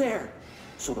still there.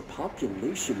 So the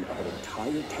population of an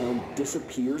entire town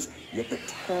disappears, yet the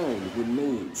town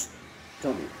remains.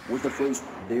 Tell me, was the phrase,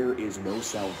 "there is no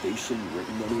salvation,"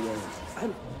 written anywhere?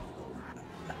 I'm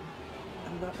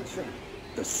not sure.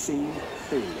 The same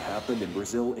thing happened in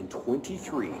Brazil in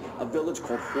 23, a village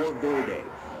called Flor Verde.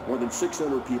 More than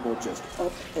 600 people just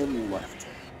up and left.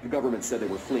 The government said they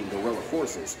were fleeing guerrilla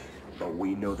forces, but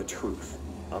we know the truth.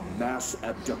 A mass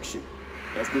abduction.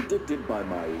 As predicted by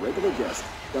my regular guest,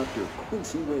 Dr.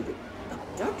 Quincy Reagan.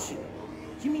 Abduction?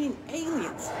 You mean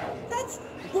aliens? That's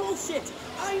bullshit!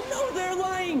 I know they're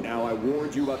lying! Now, I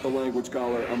warned you about the language,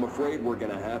 caller. I'm afraid we're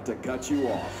gonna have to cut you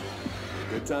off.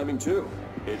 Good timing, too.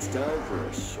 It's time for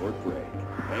a short break.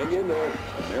 Hang in there.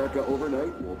 America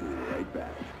Overnight will be right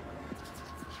back.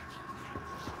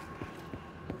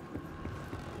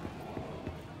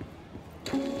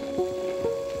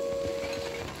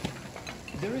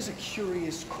 There is a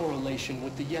curious correlation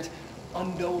with the yet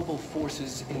unknowable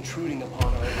forces intruding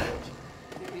upon our world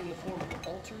in the form of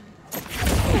altered.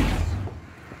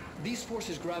 These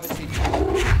forces gravitate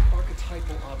toward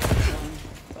archetypal objects,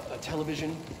 a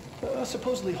television, a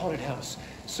supposedly haunted house.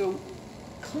 So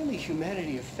clearly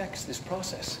humanity affects this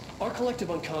process. Our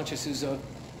collective unconscious is a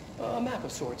map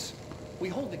of sorts. We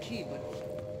hold the key, but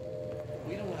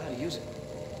we don't know how to use it.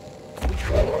 We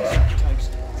create these archetypes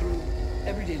through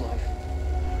everyday life.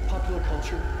 Popular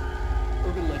culture,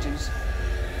 urban legends,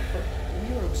 but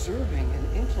we are observing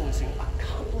and influencing a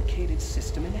complicated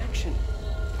system in action.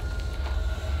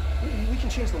 We can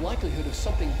change the likelihood of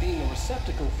something being a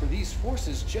receptacle for these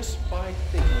forces just by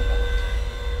thinking about it.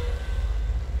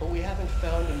 But we haven't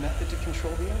found a method to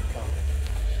control the outcome.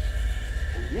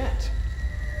 And yet,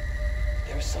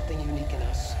 there's something unique in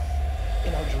us,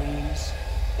 in our dreams,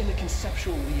 in the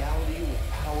conceptual reality with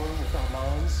power with our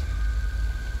minds.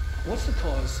 What's the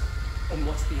cause and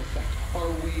what's the effect? Are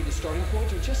we the starting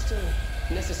point or just a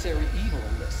necessary evil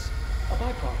in this? A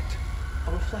byproduct,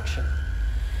 a reflection,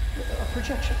 a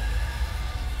projection?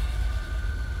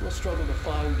 We'll struggle to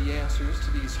find the answers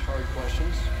to these hard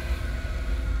questions.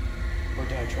 Or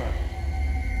die trying.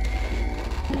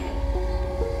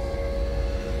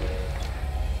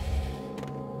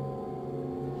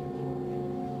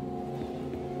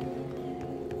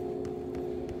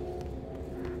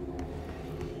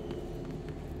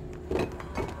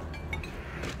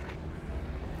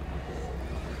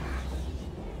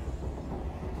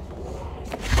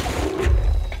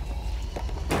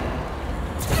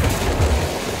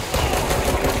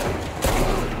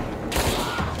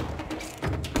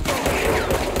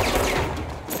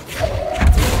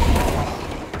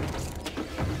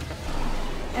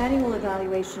 Annual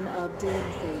evaluation of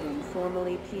Jesse Faden,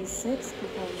 formerly P6,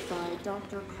 performed by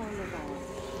Dr. Carnival.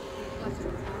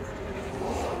 Questions asked in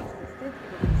response to the fifth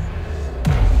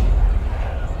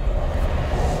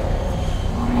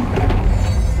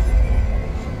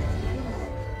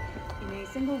In a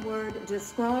single word,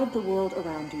 describe the world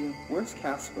around you. Where's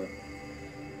Casper?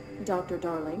 Dr.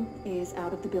 Darling is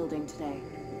out of the building today.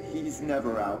 He's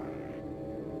never out.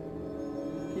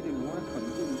 He didn't want to come,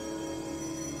 did he?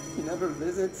 He never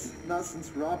visits, not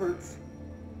since Roberts.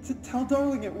 To tell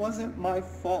Darling it wasn't my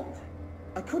fault.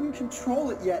 I couldn't control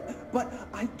it yet, but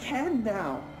I can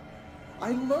now.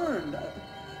 I learned.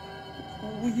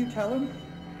 Will you tell him?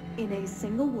 In a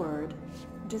single word,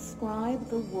 describe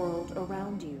the world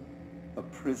around you. A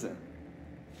prison.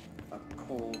 A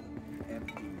cold,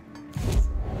 empty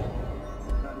prison.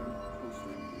 Not even close to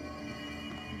it.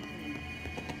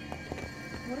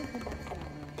 What is the next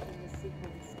number in the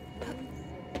sequence?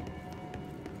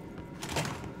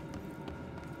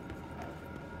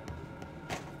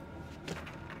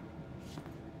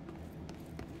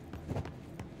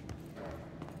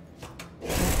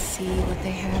 Let's see what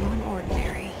they had on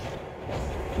Ordinary.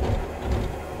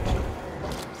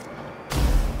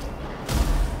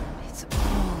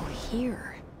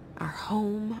 here. Our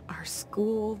home, our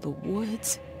school, the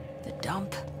woods, the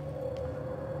dump.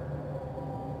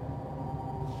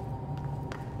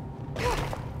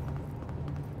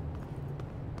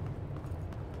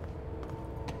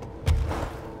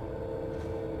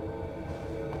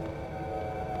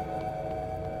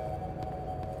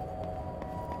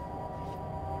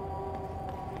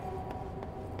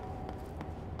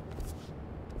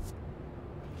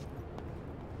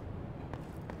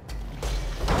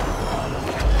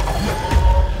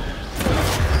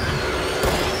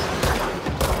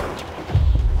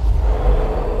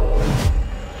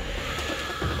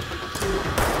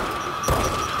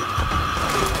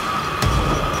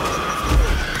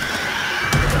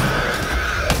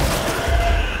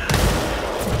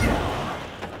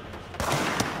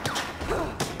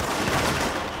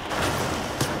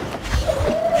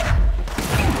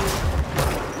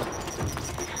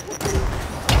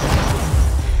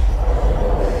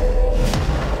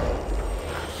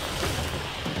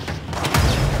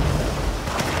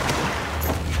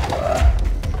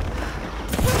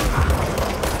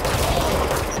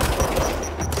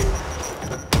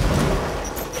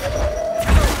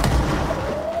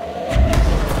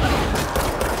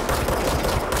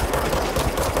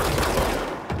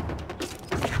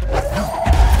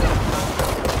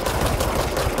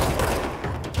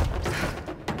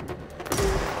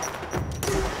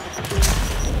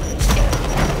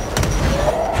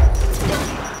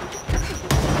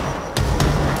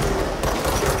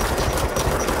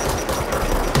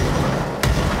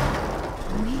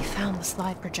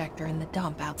 Projector in the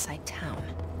dump outside town.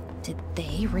 Did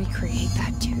they recreate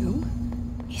that too?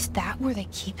 Is that where they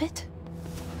keep it?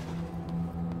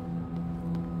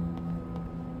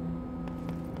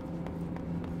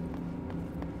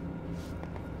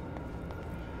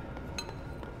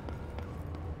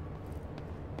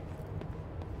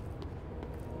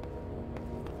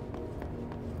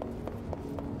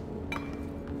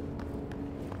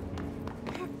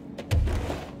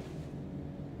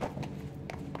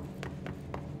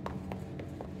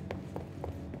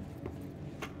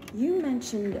 You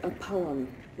mentioned a poem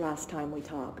last time we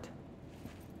talked.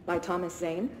 By Thomas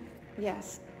Zane?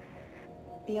 Yes.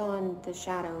 Beyond the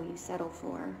shadow you settle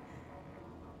for,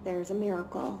 there's a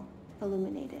miracle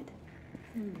illuminated.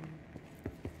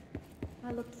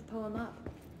 I looked the poem up.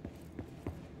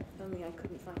 If only I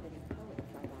couldn't find any poets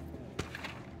by that name.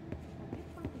 I did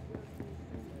find a European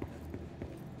singer.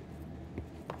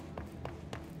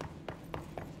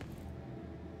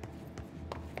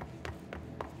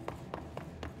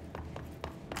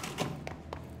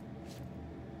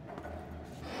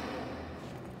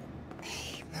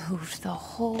 Moved the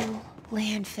whole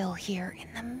landfill here in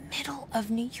the middle of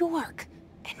New York,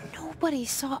 and nobody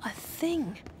saw a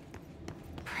thing.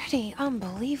 Pretty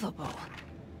unbelievable.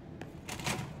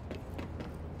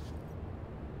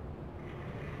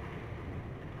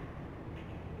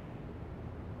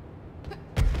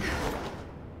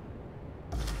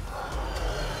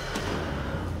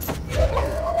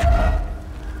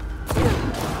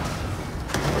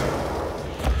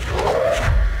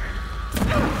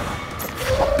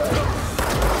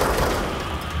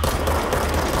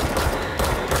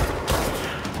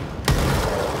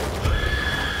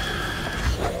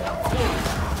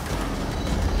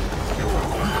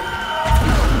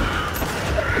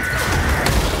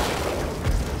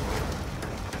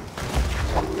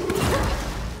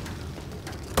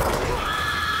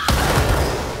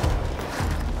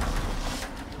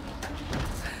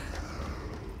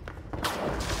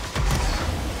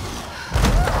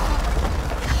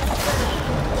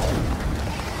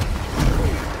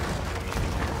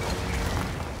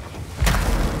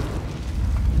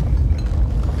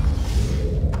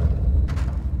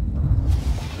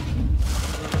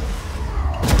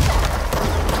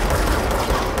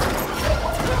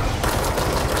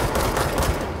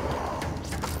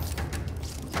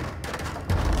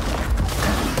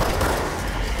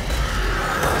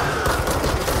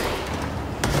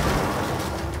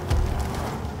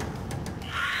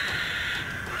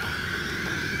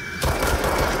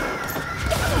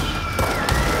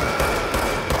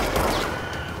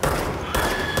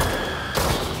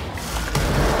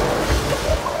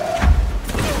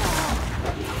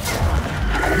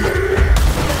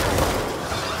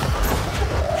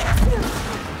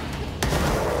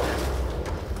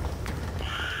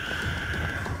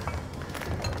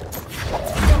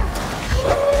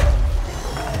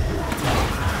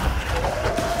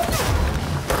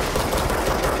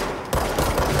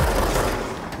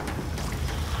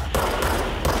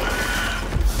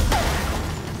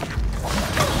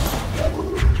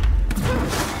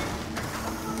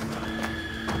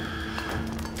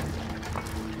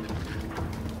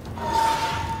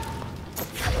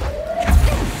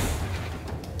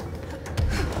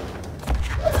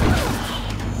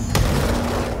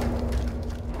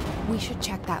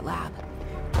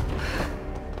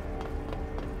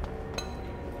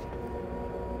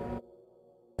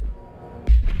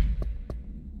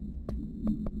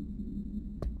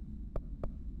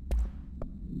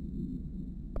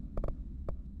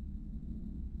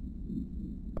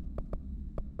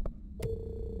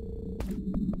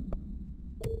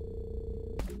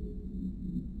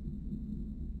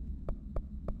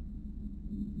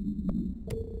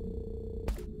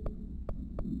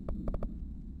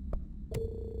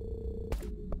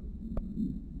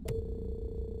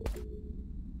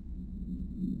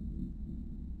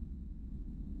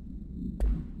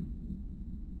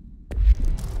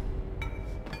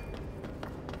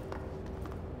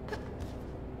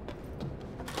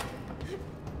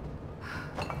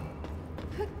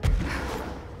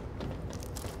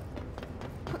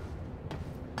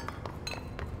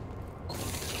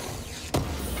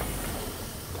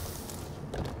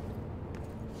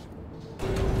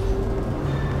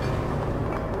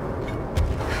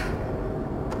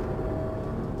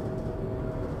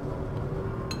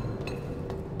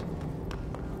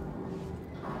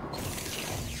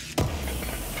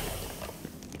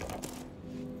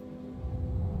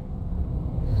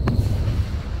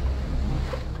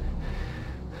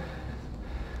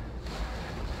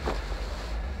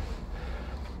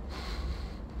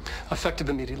 Effective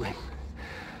immediately.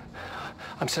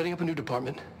 I'm setting up a new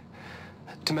department.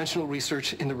 Dimensional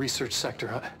research in the research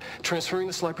sector. Transferring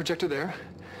the slide projector there.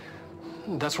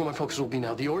 That's where my focus will be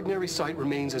now. The ordinary site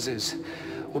remains as is.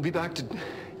 We'll be back to...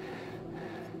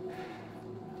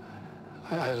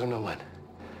 I don't know when.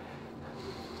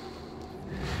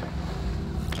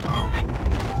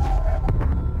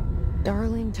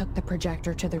 Darling took the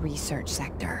projector to the research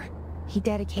sector. He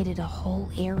dedicated a whole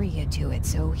area to it,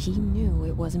 so he knew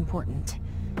it was important.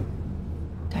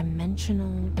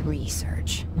 Dimensional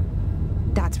research.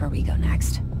 That's where we go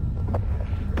next.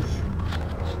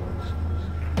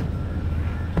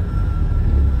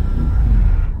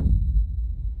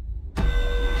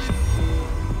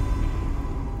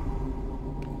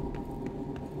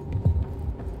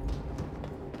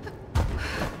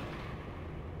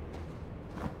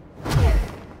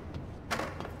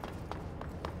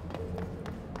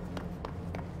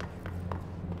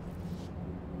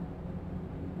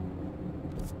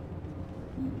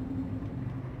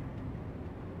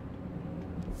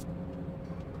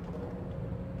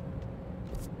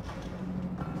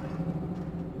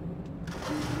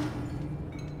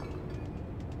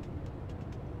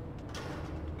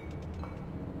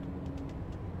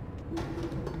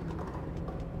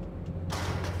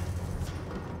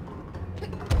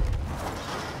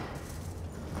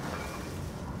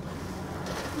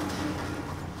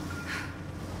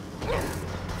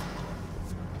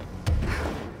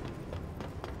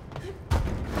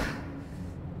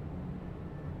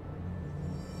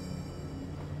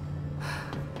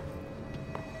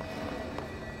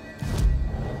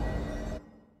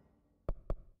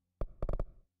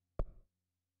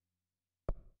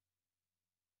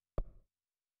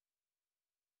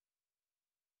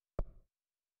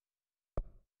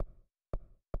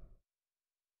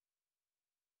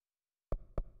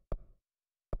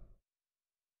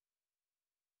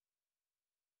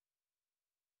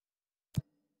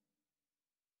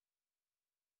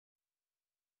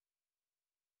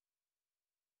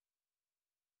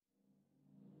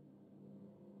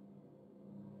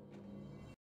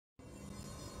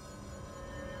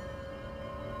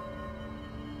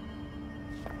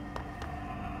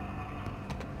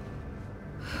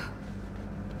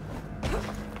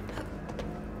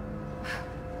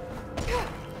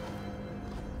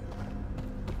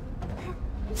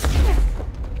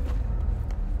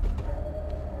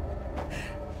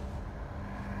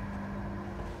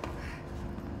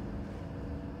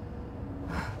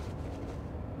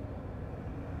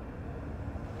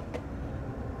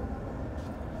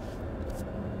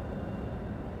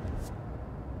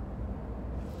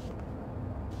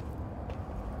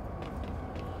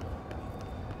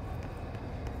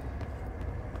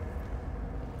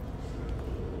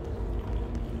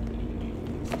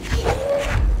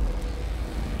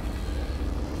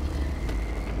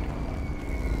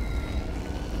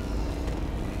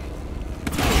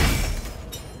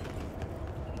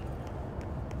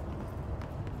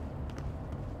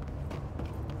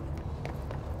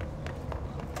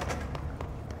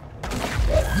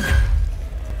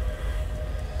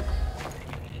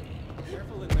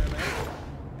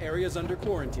 Area's under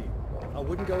quarantine. I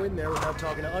wouldn't go in there without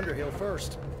talking to Underhill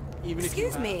first. Even if you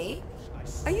Excuse me?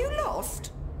 Are you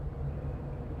lost?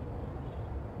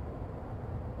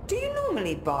 Do you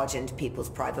normally barge into people's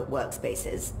private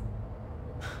workspaces?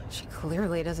 She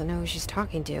clearly doesn't know who she's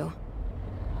talking to.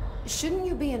 Shouldn't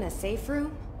you be in a safe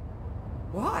room?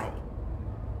 Why?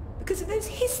 Because of those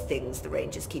hiss things the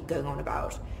Rangers keep going on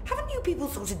about. Haven't you people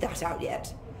sorted that out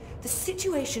yet? The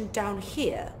situation down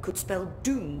here could spell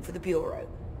doom for the Bureau.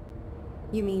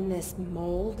 You mean this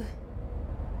mold?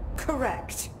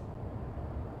 Correct.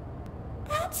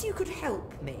 Perhaps you could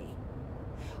help me.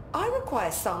 I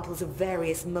require samples of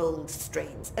various mold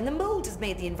strains, and the mold has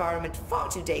made the environment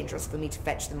far too dangerous for me to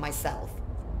fetch them myself.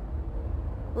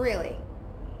 Really?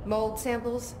 Mold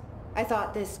samples? I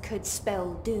thought this could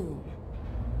spell doom.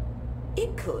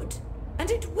 It could,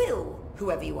 and it will,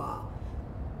 whoever you are.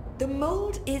 The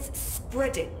mold is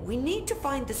spreading. We need to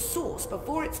find the source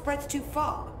before it spreads too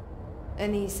far.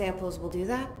 And these samples will do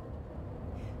that?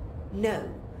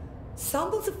 No.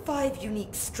 Samples of 5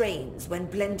 unique strains, when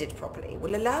blended properly,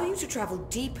 will allow you to travel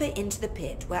deeper into the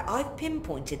pit, where I've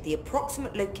pinpointed the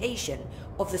approximate location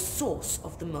of the source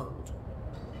of the mold.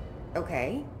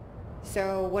 Okay.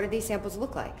 So what do these samples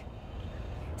look like?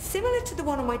 Similar to the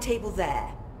one on my table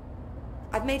there.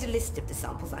 I've made a list of the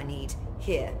samples I need.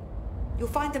 Here. You'll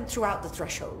find them throughout the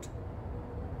threshold.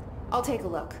 I'll take a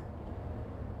look.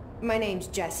 My name's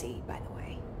Jesse, by the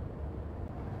way.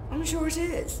 I'm sure it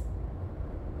is.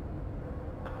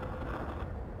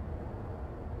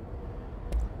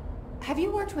 Have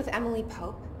you worked with Emily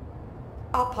Pope?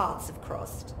 Our paths have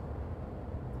crossed.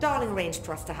 Darling arranged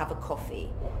for us to have a coffee.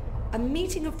 A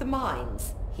meeting of the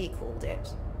minds, he called it.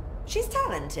 She's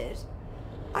talented.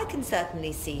 I can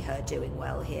certainly see her doing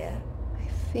well here. I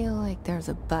feel like there's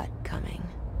a but coming.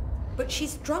 But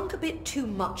she's drunk a bit too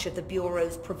much of the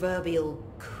Bureau's proverbial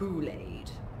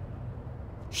Kool-Aid.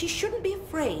 She shouldn't be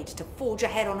afraid to forge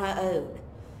ahead on her own.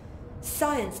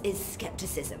 Science is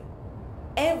skepticism.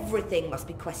 Everything must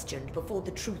be questioned before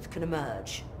the truth can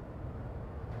emerge.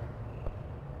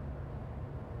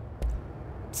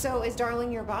 So is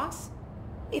Darling your boss?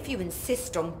 If you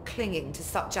insist on clinging to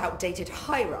such outdated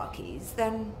hierarchies,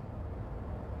 then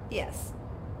yes.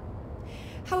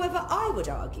 However, I would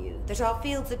argue that our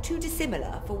fields are too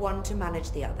dissimilar for one to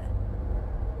manage the other.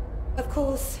 Of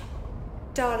course,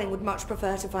 Darling would much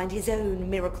prefer to find his own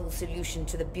miracle solution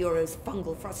to the Bureau's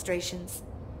fungal frustrations.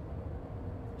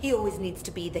 He always needs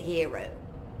to be the hero.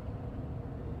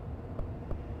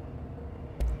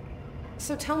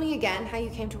 So tell me again how you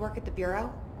came to work at the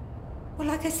Bureau? Well,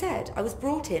 like I said, I was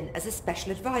brought in as a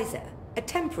special advisor. A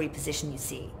temporary position, you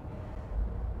see.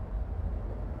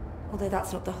 Although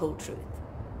that's not the whole truth.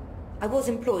 I was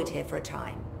employed here for a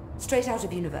time, straight out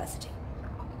of university.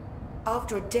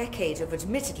 After a decade of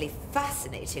admittedly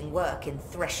fascinating work in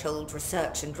threshold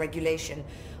research and regulation,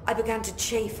 I began to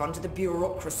chafe under the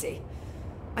bureaucracy.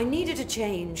 I needed a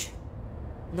change.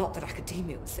 Not that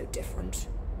academia was so different.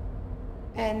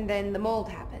 And then the mold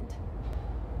happened.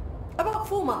 About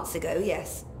 4 months ago,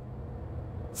 yes.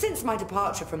 Since my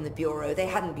departure from the Bureau, they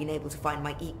hadn't been able to find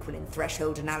my equal in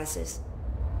threshold analysis.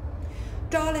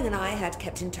 Darling and I had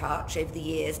kept in touch over the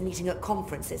years, meeting at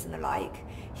conferences and the like.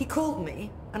 He called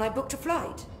me, and I booked a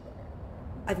flight.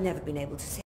 I've never been able to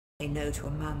say no to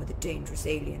a man with a dangerous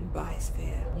alien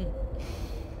biosphere.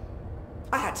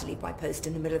 I had to leave my post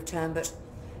in the middle of term, but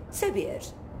so be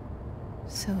it.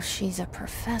 So she's a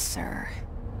professor.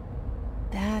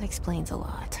 That explains a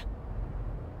lot.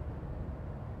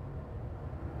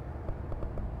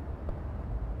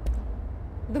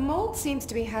 The mold seems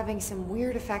to be having some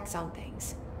weird effects on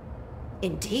things.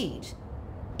 Indeed.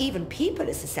 Even people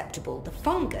are susceptible. The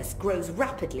fungus grows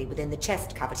rapidly within the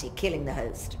chest cavity, killing the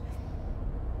host.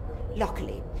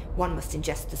 Luckily, one must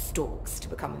ingest the stalks to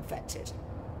become infected.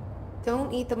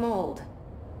 Don't eat the mold.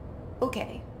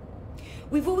 Okay.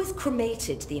 We've always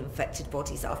cremated the infected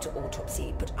bodies after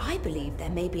autopsy, but I believe there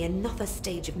may be another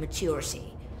stage of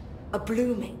maturity. A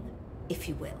blooming, if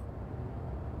you will.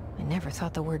 I never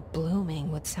thought the word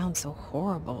blooming would sound so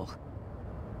horrible.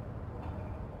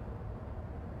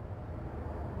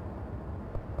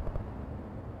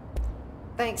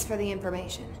 Thanks for the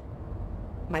information.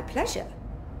 My pleasure.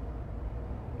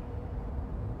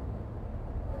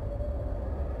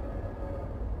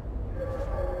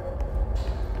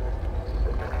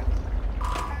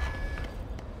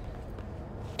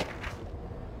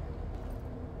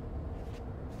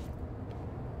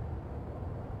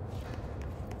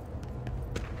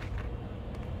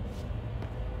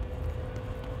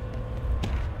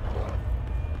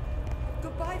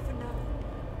 Goodbye for now.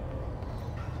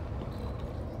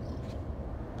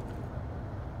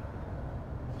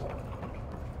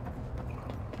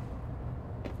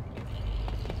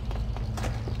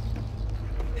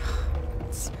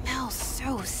 It smells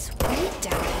so sweet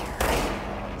down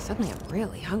here. Suddenly I'm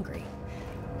really hungry.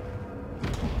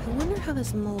 I wonder how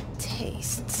this mold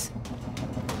tastes.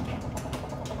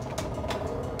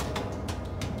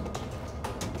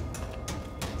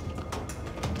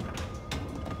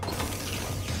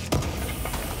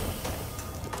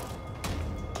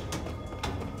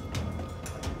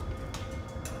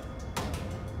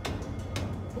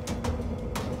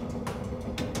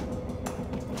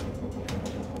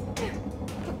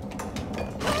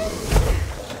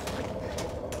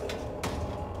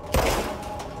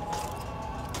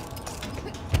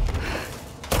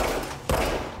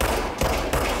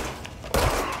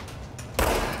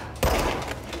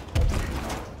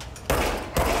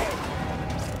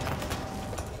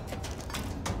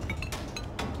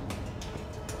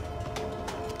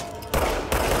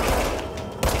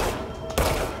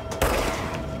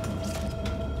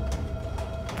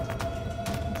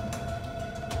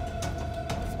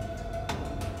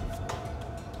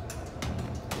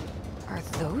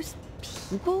 Those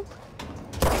people?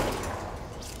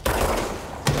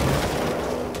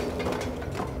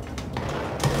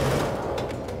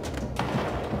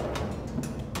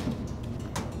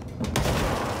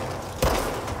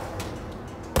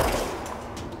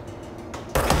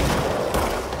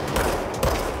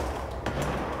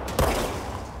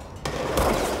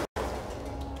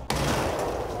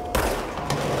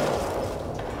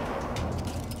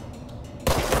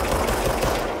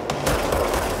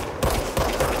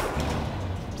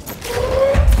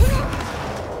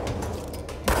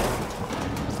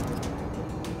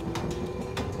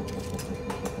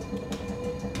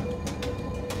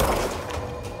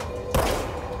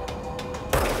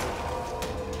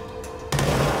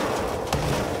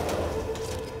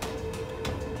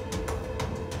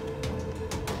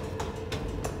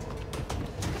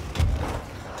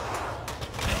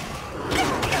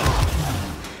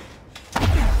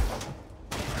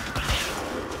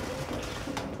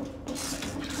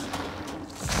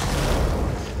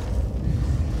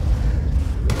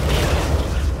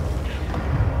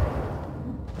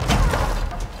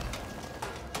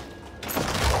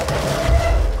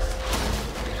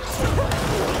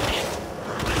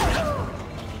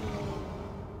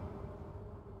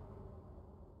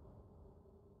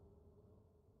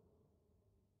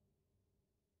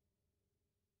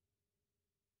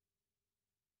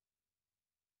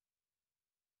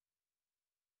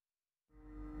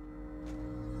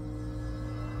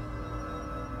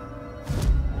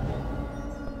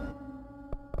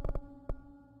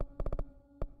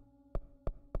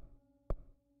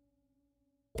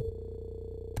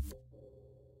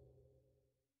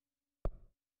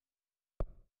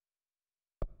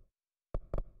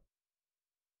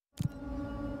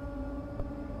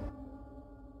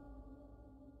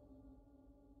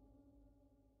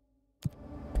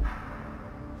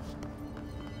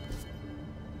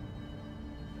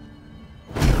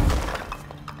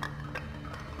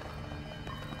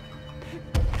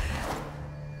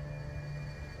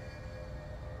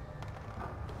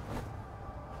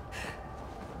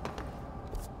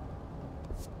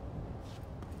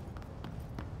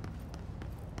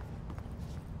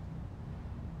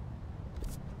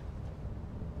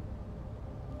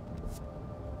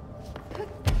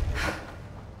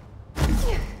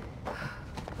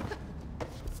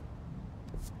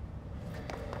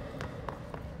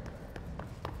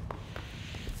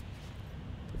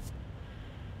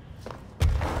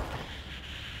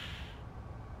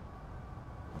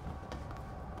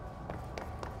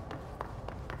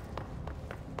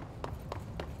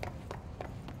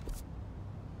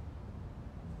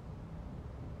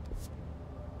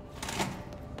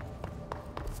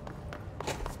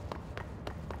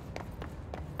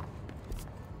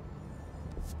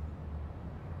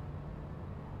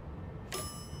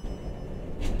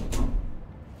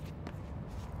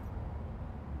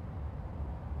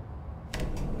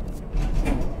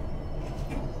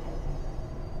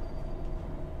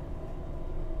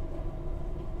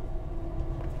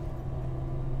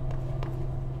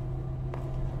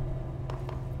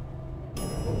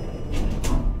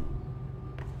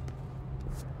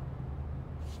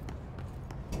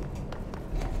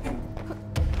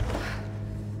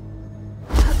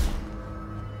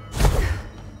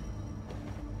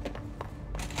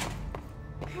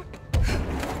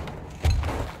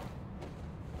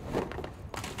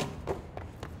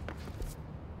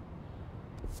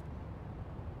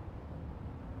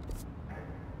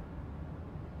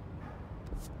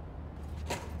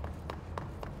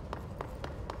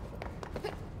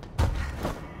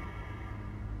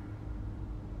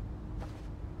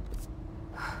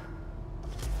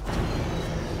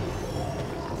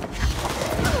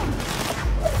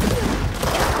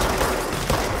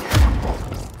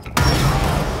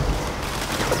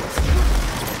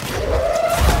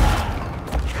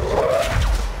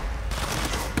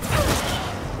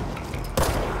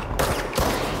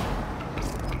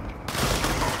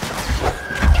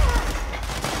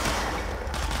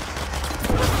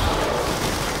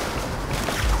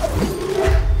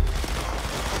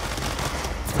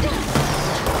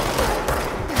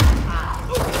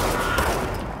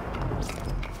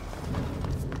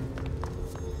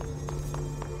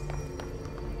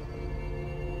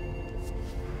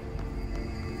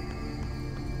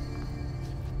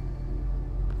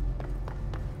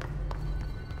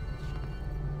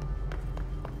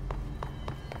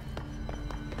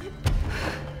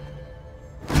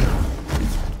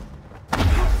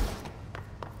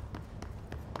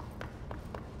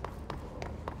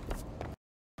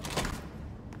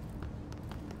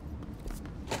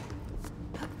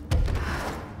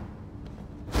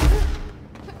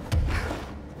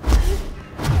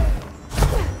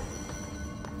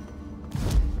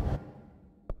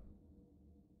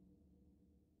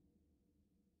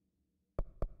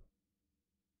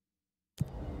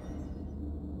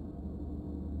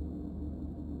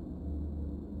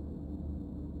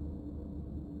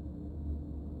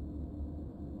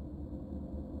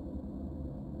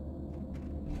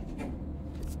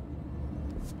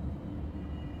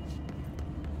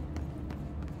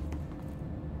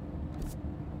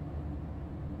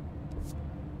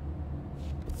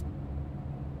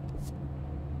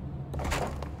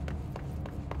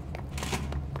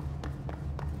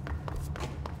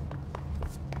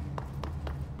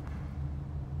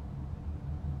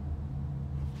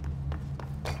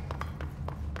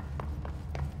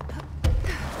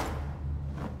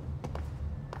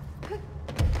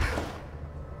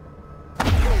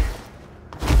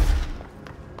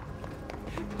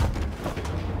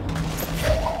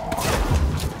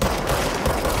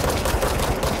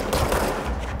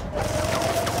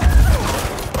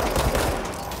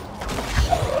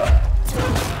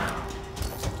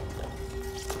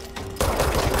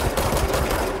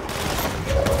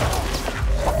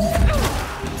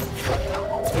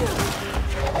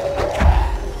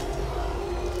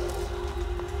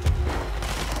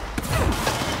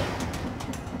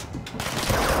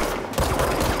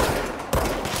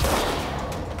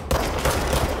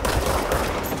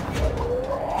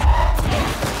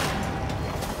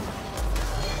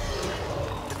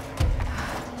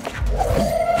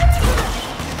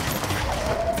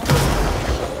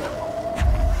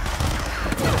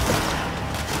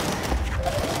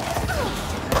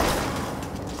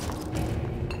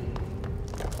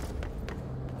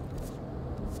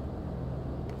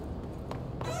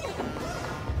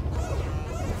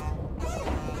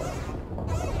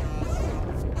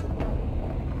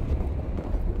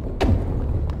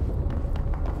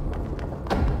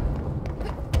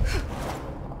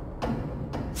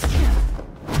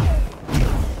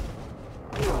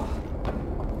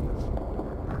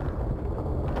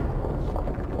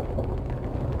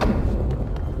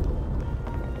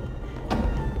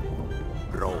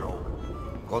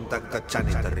 contact the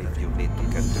janitor if you need to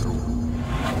get through.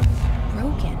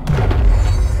 Broken?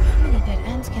 How many dead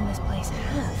ends can this place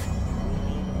have?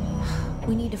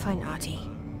 We need to find Ahti.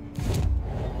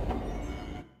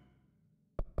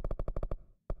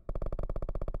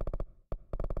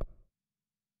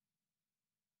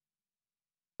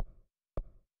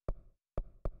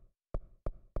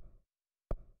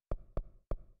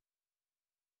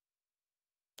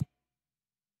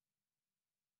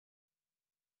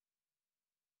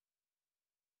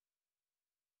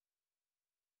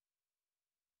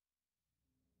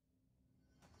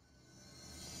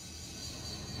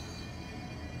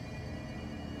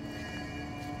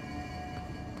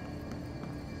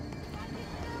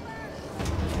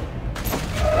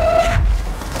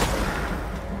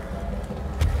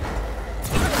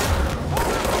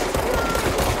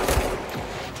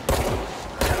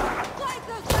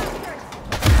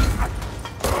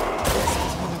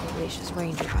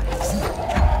 Ranger buddies.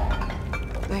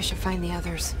 I should find the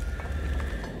others.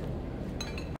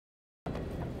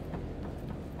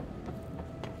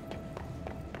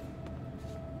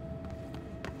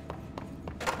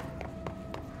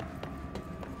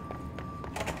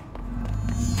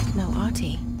 No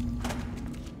Ahti.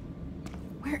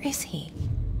 Where is he?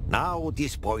 Now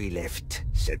this boy left,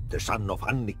 said the son of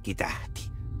Annikki Tähti.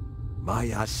 My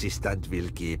assistant will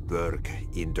keep work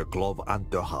in the glove and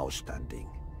the house standing.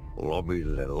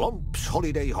 Lomille lomps,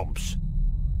 holiday humps.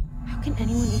 How can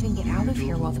anyone even get out of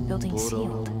here while the building's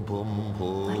sealed?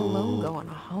 Let alone go on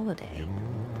a holiday.